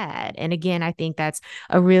I had. And again, I think that's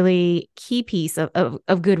a really key piece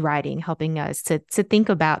of good writing, helping us to think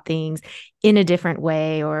about things in a different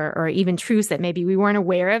way, or even truths that maybe we weren't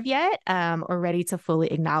aware of yet, or ready to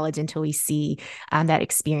fully acknowledge until we see that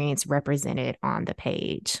experience represented on the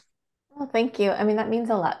page. Well, thank you. I mean, that means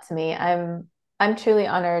a lot to me. I'm truly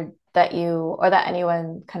honored that you or that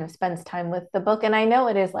anyone kind of spends time with the book. And I know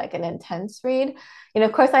it is like an intense read.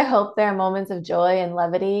 Of course, I hope there are moments of joy and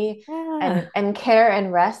levity Yeah. and care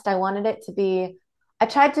and rest. I wanted it to be, I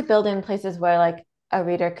tried to build in places where like a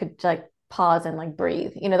reader could like pause and like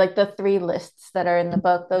breathe. Like the three lists that are in the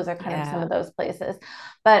book, those are kind of some Yeah. of those places.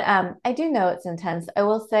 But I do know it's intense. I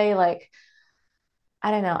will say, like,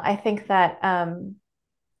 I don't know. I think that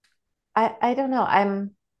I don't know.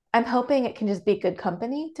 I'm hoping it can just be good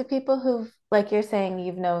company to people who've, like you're saying,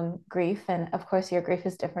 you've known grief, and of course your grief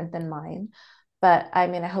is different than mine. But I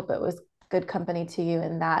mean, I hope it was good company to you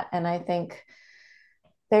in that. And I think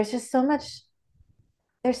there's just so much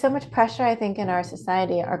pressure, I think, in our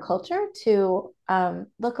society, our culture to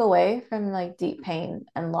look away from like deep pain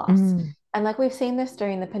and loss. Mm, And like we've seen this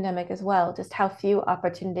during the pandemic as well, just how few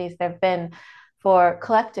opportunities there have been for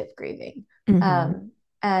collective grieving. hmm. Um,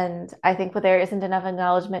 and I think there isn't enough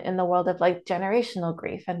acknowledgement in the world of like generational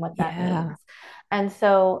grief and what that means. Yeah. And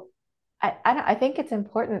so I think it's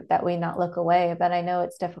important that we not look away, but I know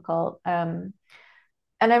it's difficult. And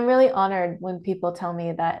I'm really honored when people tell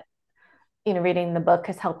me that reading the book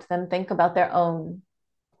has helped them think about their own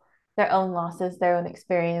losses, their own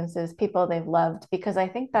experiences, people they've loved, because I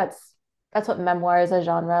think that's what memoir as a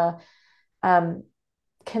genre um,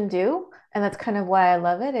 can do. And that's kind of why I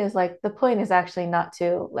love it, is like the point is actually not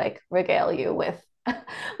to like regale you with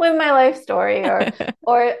with my life story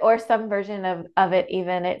or some version of it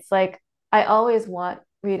even. It's like I always want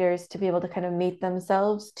readers to be able to kind of meet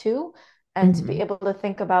themselves too, and to be Hmm. able to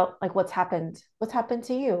think about like what's happened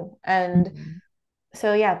to you. And Hmm.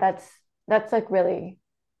 so yeah, that's like really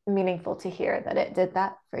meaningful to hear that it did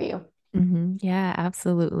that for you. Hmm. Yeah,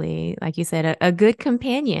 absolutely. Like you said, a good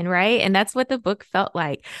companion, right? And that's what the book felt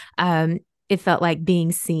like. Um, it felt like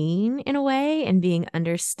being seen in a way and being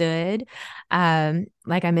understood.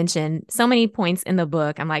 Like I mentioned, so many points in the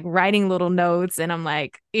book, I'm like writing little notes and I'm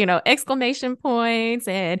like, exclamation points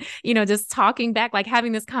and, just talking back, like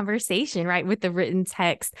having this conversation, right, with the written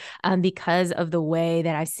text, because of the way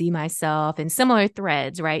that I see myself in similar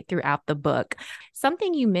threads, right, throughout the book.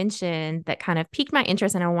 Something you mentioned that kind of piqued my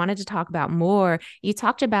interest and I wanted to talk about more. You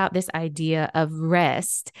talked about this idea of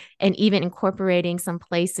rest and even incorporating some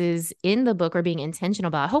places in the book, or being intentional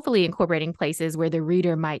about hopefully incorporating places where the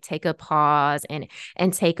reader might take a pause and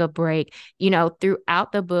take a break.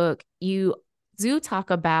 Throughout the book, you do talk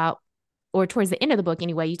about, or towards the end of the book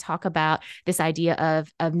anyway, you talk about this idea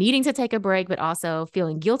of needing to take a break, but also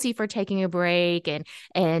feeling guilty for taking a break,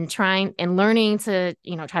 and trying and learning to,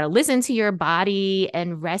 try to listen to your body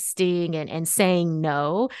and resting and saying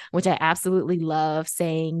no, which I absolutely love,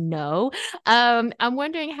 saying no. I'm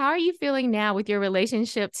wondering, how are you feeling now with your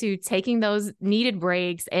relationship to taking those needed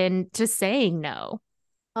breaks and just saying no?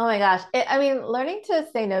 Oh my gosh. I mean, learning to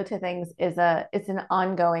say no to things it's an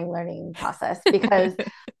ongoing learning process, because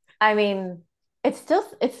I mean, it's still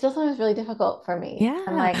sometimes really difficult for me.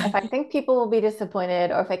 And Yeah. like if I think people will be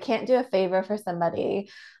disappointed, or if I can't do a favor for somebody,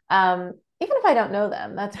 even if I don't know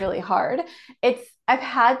them, that's really hard. I've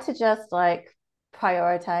had to just like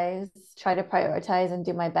prioritize, try to prioritize and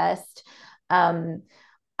do my best. Um,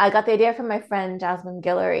 I got the idea from my friend Jasmine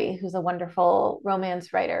Guillory, who's a wonderful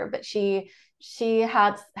romance writer, but she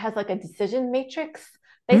has like a decision matrix,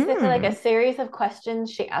 basically like a Mm. series of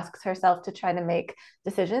questions she asks herself to try to make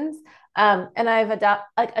decisions. And I've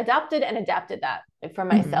adopted and adapted that for Hmm.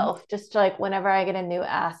 myself. Just like whenever I get a new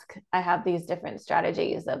ask, I have these different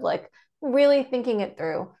strategies of like really thinking it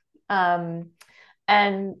through. Um,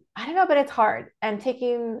 And I don't know, but it's hard. And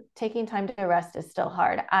taking time to rest is still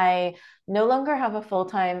hard. I no longer have a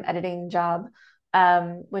full-time editing job,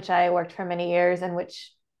 which I worked for many years and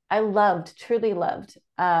which I loved, truly loved,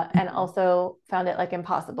 and Mhm. also found it like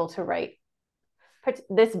impossible to write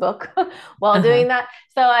this book while Uh-huh. doing that.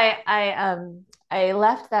 So I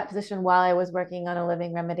left that position while I was working on a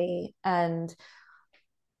living remedy, and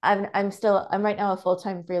I'm right now a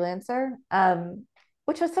full-time freelancer,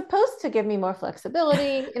 which was supposed to give me more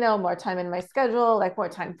flexibility, more time in my schedule, like more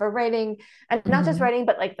time for writing, and not just Mhm. writing,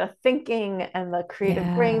 but like the thinking and the creative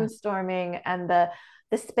Yeah. brainstorming and the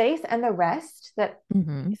space and the rest that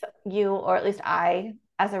Mhm. you, or at least I,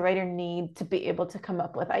 as a writer, need to be able to come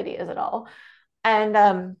up with ideas at all. And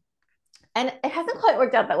it hasn't quite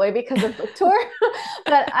worked out that way because of book tour,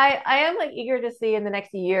 but I am like eager to see in the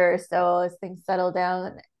next year or so, as things settle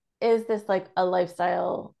down, is this like a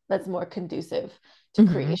lifestyle that's more conducive to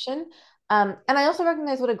Mhm. creation. And I also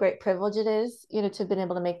recognize what a great privilege it is, to have been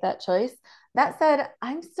able to make that choice. That said,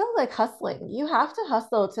 I'm still like hustling. You have to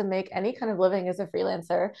hustle to make any kind of living as a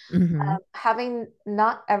freelancer. Mhm. Having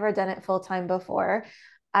not ever done it full time before,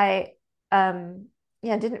 I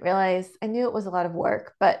yeah, didn't realize. I knew it was a lot of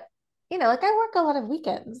work, but like I work a lot of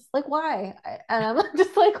weekends. Like, why? And I'm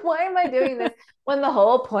just like, why am I doing this when the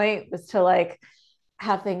whole point was to like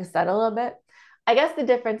have things settle a bit? I guess the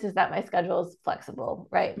difference is that my schedule is flexible,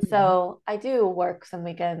 right? Mhm. So I do work some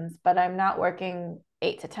weekends, but I'm not working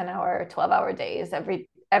 8 to 10 hour, 12-hour days every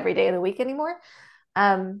day of the week anymore.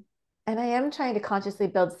 Um, and I am trying to consciously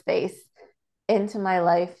build space into my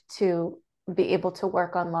life to be able to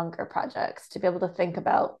work on longer projects, to be able to think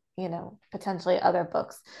about, potentially other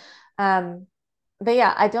books. Um, but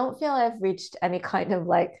yeah, I don't feel I've reached any kind of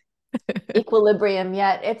like equilibrium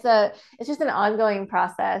yet. It's just an ongoing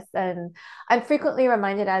process, and I'm frequently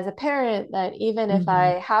reminded as a parent that even if Mhm. I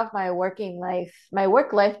have my work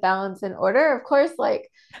life balance in order, of course, like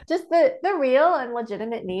just the real and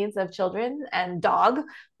legitimate needs of children and dog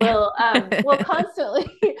will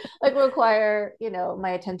constantly like require,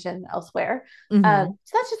 my attention elsewhere. Mhm.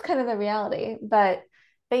 So that's just kind of the reality. But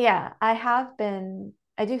yeah,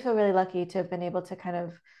 I do feel really lucky to have been able to kind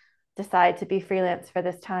of decide to be freelance for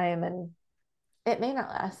this time, and it may not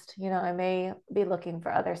last. I may be looking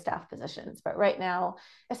for other staff positions, but right now,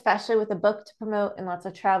 especially with a book to promote and lots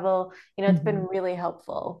of travel, it's been Mhm. really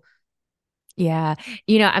helpful. Yeah.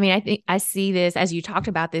 I mean, I think I see this as you talked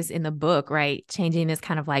about this in the book, right? Changing this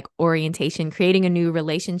kind of like orientation, creating a new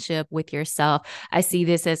relationship with yourself. I see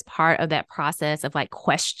this as part of that process of like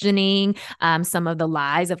questioning some of the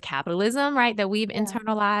lies of capitalism, right? That we've Yeah,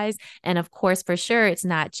 internalized. And of course, for sure, it's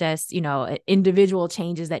not just, individual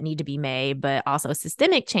changes that need to be made, but also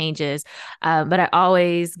systemic changes. But I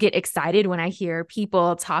always get excited when I hear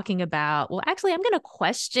people talking about, well, actually, I'm going to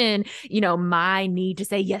question my need to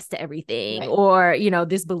say yes to everything right. or,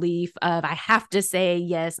 this belief of I have to say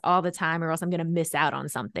yes all the time or else I'm going to miss out on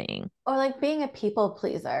something. Or like being a people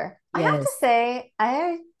pleaser. I have to Yes. say,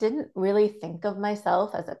 I didn't really think of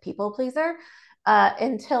myself as a people pleaser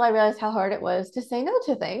until I realized how hard it was to say no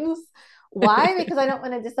to things. Why? Because I don't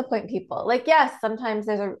want to disappoint people. Like, yes, sometimes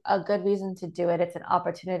there's a good reason to do it. It's an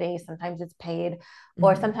opportunity. Sometimes it's paid,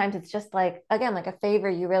 or Mhm. sometimes it's just like, again, like a favor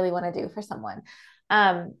you really want to do for someone.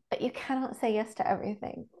 But you cannot say yes to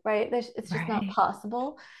everything, right? It's just not Right.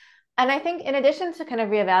 possible. And I think in addition to kind of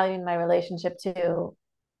reevaluating my relationship to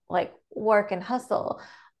like work and hustle,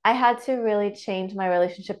 I had to really change my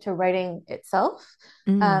relationship to writing itself.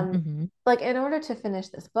 Mm-hmm. Like in order to finish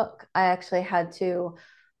this book, I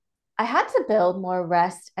had to build more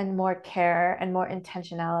rest and more care and more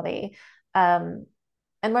intentionality, um,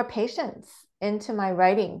 and more patience into my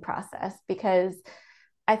writing process, because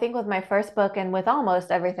I think with my first book and with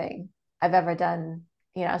almost everything I've ever done,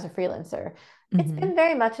 as a freelancer, it's Mm-hmm. been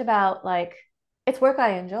very much about like it's work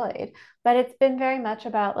I enjoyed, but it's been very much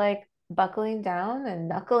about like buckling down and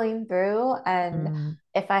knuckling through. And Mm.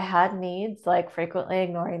 if I had needs, like frequently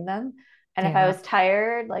ignoring them. And if I Yeah. was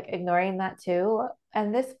tired, like ignoring that too.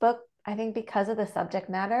 And this book, I think because of the subject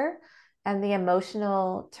matter and the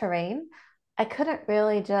emotional terrain, I couldn't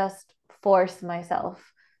really just force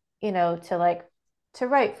myself, to like to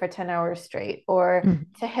write for 10 hours straight or Mhm.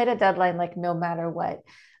 to hit a deadline like no matter what.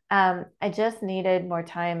 I just needed more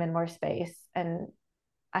time and more space, and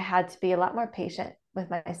I had to be a lot more patient with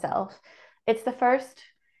myself. It's the first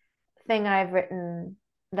thing I've written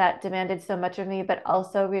that demanded so much of me, but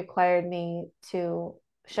also required me to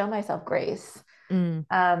show myself grace. Mm.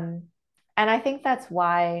 Um, and I think that's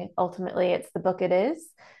why ultimately it's the book it is.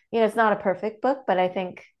 It's not a perfect book, but I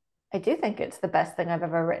do think it's the best thing I've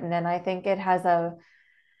ever written. And I think there's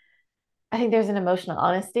an emotional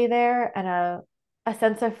honesty there and a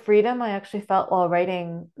sense of freedom I actually felt while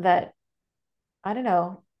writing that, I don't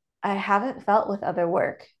know, I haven't felt with other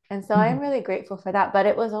work. And so I'm Mhm. really grateful for that. But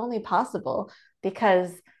it was only possible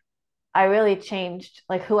because I really changed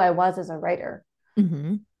like who I was as a writer.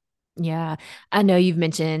 Mhm. Yeah. I know you've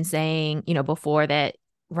mentioned saying, before that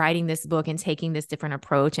writing this book and taking this different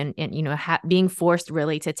approach and being forced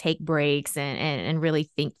really to take breaks and really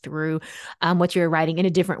think through what you're writing in a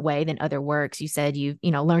different way than other works. You said you've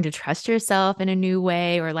learned to trust yourself in a new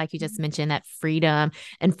way, or like you just mentioned, that freedom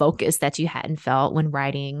and focus that you hadn't felt when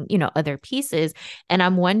writing other pieces. And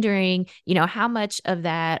I'm wondering how much of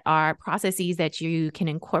that are processes that you can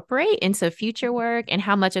incorporate into future work and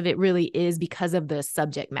how much of it really is because of the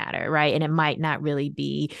subject matter, right? And it might not really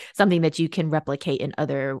be something that you can replicate in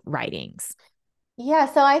other writings. Yeah,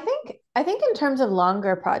 so I think in terms of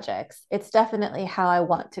longer projects, it's definitely how I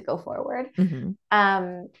want to go forward. Hmm.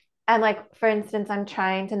 Um, and like for instance, I'm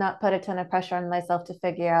trying to not put a ton of pressure on myself to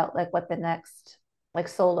figure out like what the next like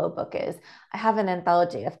solo book is. I have an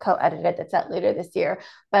anthology I've co-edited that's out later this year,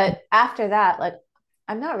 but after that, like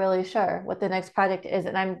I'm not really sure what the next project is,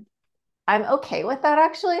 and I'm okay with that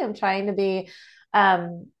actually. I'm trying to be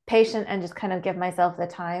patient and just kind of give myself the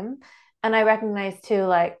time. And I recognize too,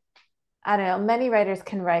 like I don't know, many writers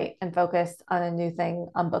can write and focus on a new thing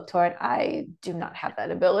on book tour, and I do not have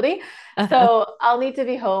that ability. Uh-huh. So I'll need to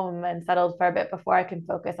be home and settled for a bit before I can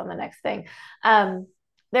focus on the next thing. Um,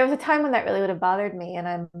 there was a time when that really would have bothered me, and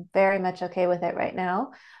I'm very much okay with it right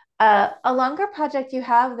now. A longer project, you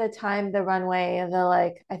have the time, the runway, the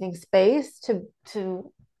like, I think space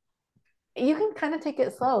to you can kind of take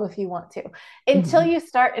it slow if you want to until Hmm. you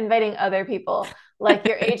start inviting other people like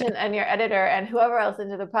your agent and your editor and whoever else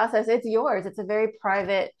into the process. It's yours. It's a very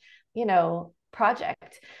private,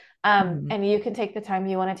 project. Hmm. And you can take the time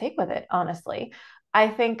you want to take with it, honestly. I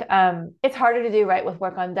think it's harder to do right with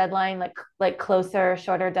work on deadline, like closer,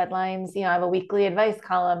 shorter deadlines. I have a weekly advice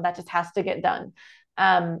column that just has to get done.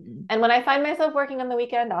 And when I find myself working on the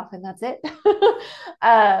weekend, often that's it.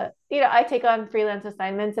 I take on freelance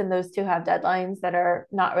assignments, and those two have deadlines that are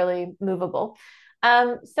not really movable.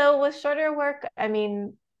 So with shorter work, I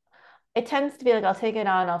mean, it tends to be like I'll take it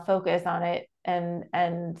on, I'll focus on it,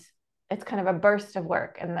 and it's kind of a burst of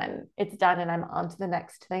work, and then it's done, and I'm on to the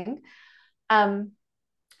next thing. Um,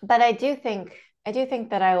 but I do think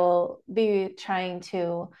that I will be trying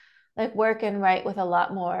to like work and write with a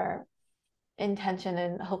lot more intention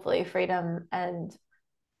and hopefully freedom and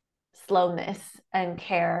slowness and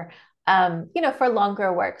care, for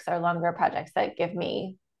longer works or longer projects that give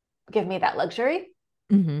me that luxury.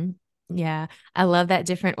 Hmm. Yeah, I love that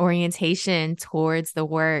different orientation towards the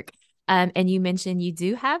work. And you mentioned you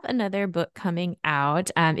do have another book coming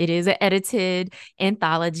out. It is an edited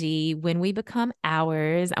anthology, When We Become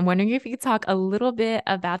Ours. I'm wondering if you could talk a little bit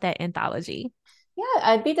about that anthology. Yeah,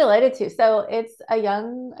 I'd be delighted to. So it's a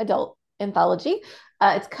young adult anthology.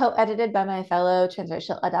 It's co-edited by my fellow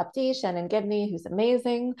transracial adoptee, Shannon Gibney, who's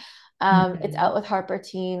amazing. It's Hmm. out with Harper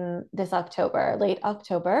Teen this October, late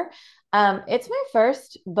October. It's my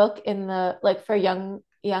first book in the like for young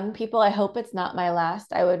people. I hope it's not my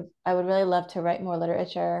last. I would really love to write more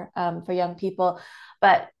literature for young people.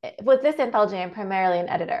 But with this anthology, I'm primarily an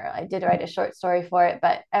editor. I did write a short story for it,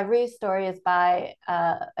 but every story is by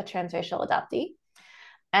a transracial adoptee.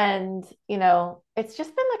 And, it's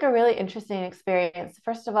just been like a really interesting experience.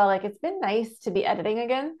 First of all, like it's been nice to be editing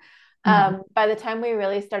again. Hmm. By the time we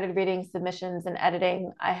really started reading submissions and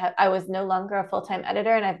editing, I was no longer a full-time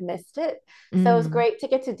editor and I've missed it. So it was Mm. great to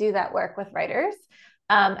get to do that work with writers.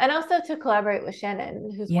 And also to collaborate with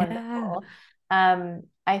Shannon, who's Yeah. wonderful.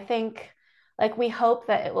 I think like we hope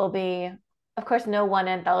that it will be, of course, no one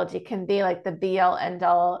anthology can be like the be all end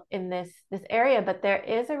all in this area, but there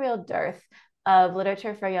is a real dearth of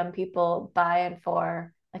literature for young people by and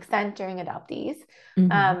for like centering adoptees.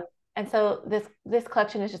 Hmm. Um, and so this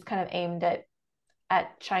collection is just kind of aimed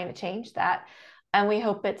at trying to change that. And we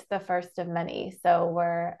hope it's the first of many. So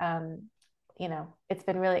it's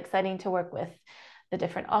been really exciting to work with the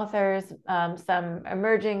different authors, some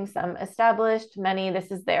emerging, some established, many.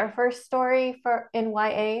 This is their first story for in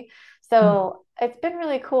YA. So it's been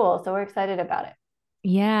really cool. So we're excited about it.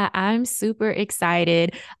 Yeah, I'm super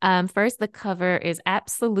excited. First, the cover is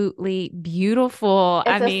absolutely beautiful.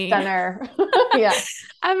 I It's a mean, stunner. Yeah.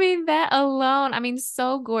 I mean, that alone, I mean,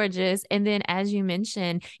 so gorgeous. And then, as you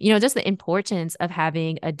mentioned just the importance of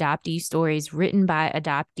having adoptee stories written by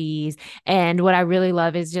adoptees. And what I really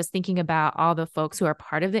love is just thinking about all the folks who are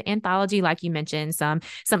part of the anthology, like you mentioned, some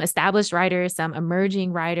established writers, some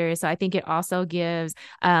emerging writers. So I think it also gives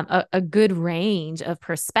a good range of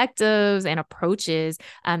perspectives and approaches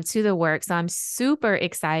changes to the work. So I'm super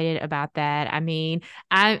excited about that. I mean,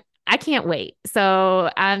 I can't wait. So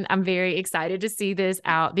I'm very excited to see this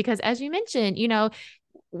out because, as you mentioned,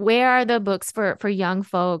 where are the books for young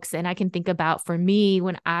folks? And I can think about for me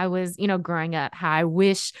when I was, growing up, how I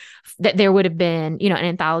wish that there would have been, an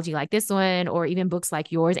anthology like this one, or even books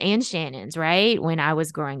like yours and Shannon's, right? When I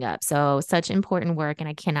was growing up. So such important work, and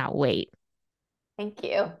I cannot wait. Thank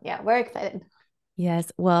you. Yeah, we're excited. Yes.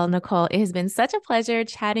 Well, Nicole, it has been such a pleasure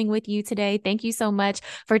chatting with you today. Thank you so much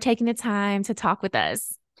for taking the time to talk with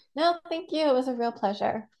us. No, thank you. It was a real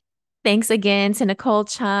pleasure. Thanks again to Nicole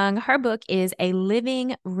Chung. Her book is A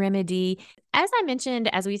Living Remedy. As I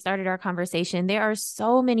mentioned as we started our conversation, there are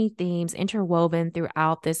so many themes interwoven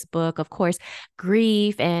throughout this book. Of course,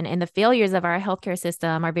 grief and the failures of our healthcare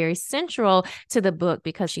system are very central to the book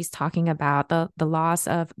because she's talking about the loss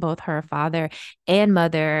of both her father and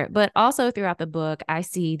mother. But also throughout the book, I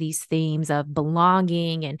see these themes of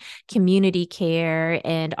belonging and community care.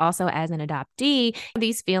 And also as an adoptee,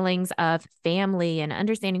 these feelings of family and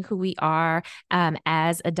understanding who we are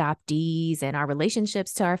as adoptees and our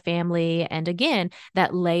relationships to our family. And again,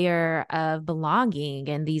 that layer of belonging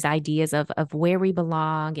and these ideas of where we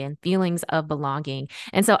belong and feelings of belonging.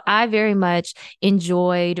 And so I very much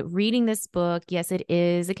enjoyed reading this book. Yes, it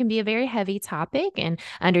is. It can be a very heavy topic, and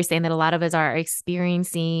I understand that a lot of us are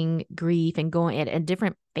experiencing grief and going at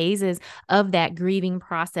different phases of that grieving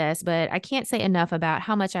process. But I can't say enough about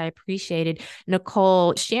how much I appreciated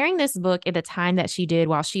Nicole sharing this book at the time that she did,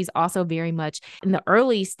 while she's also very much in the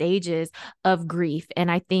early stages of grief. And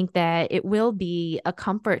I think that it will be a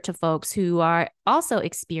comfort to folks who are also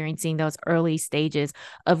experiencing those early stages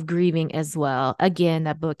of grieving as well. Again,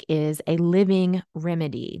 that book is A Living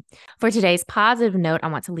Remedy. For today's positive note, I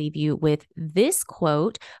want to leave you with this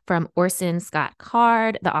quote from Orson Scott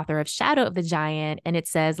Card, the author of Shadow of the Giant. And it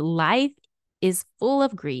says, "Life is full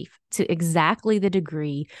of grief to exactly the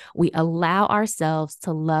degree we allow ourselves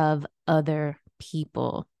to love other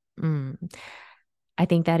people." I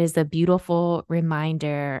think that is a beautiful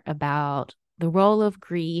reminder about the role of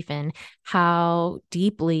grief and how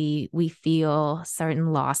deeply we feel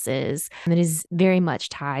certain losses. And it is very much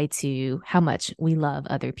tied to how much we love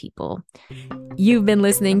other people. You've been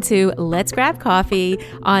listening to Let's Grab Coffee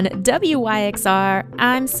on WYXR.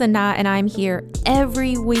 I'm Sana, and I'm here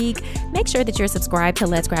every week. Make sure that you're subscribed to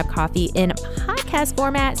Let's Grab Coffee in podcast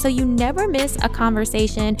format so you never miss a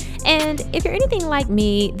conversation. And if you're anything like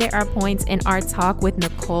me, there are points in our talk with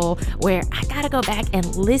Nicole where I gotta go back and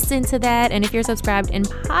listen to that. And if you're subscribed in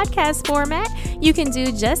podcast format, you can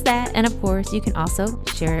do just that. And of course, you can also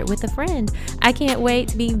share it with a friend. I can't wait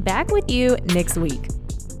to be back with you next week.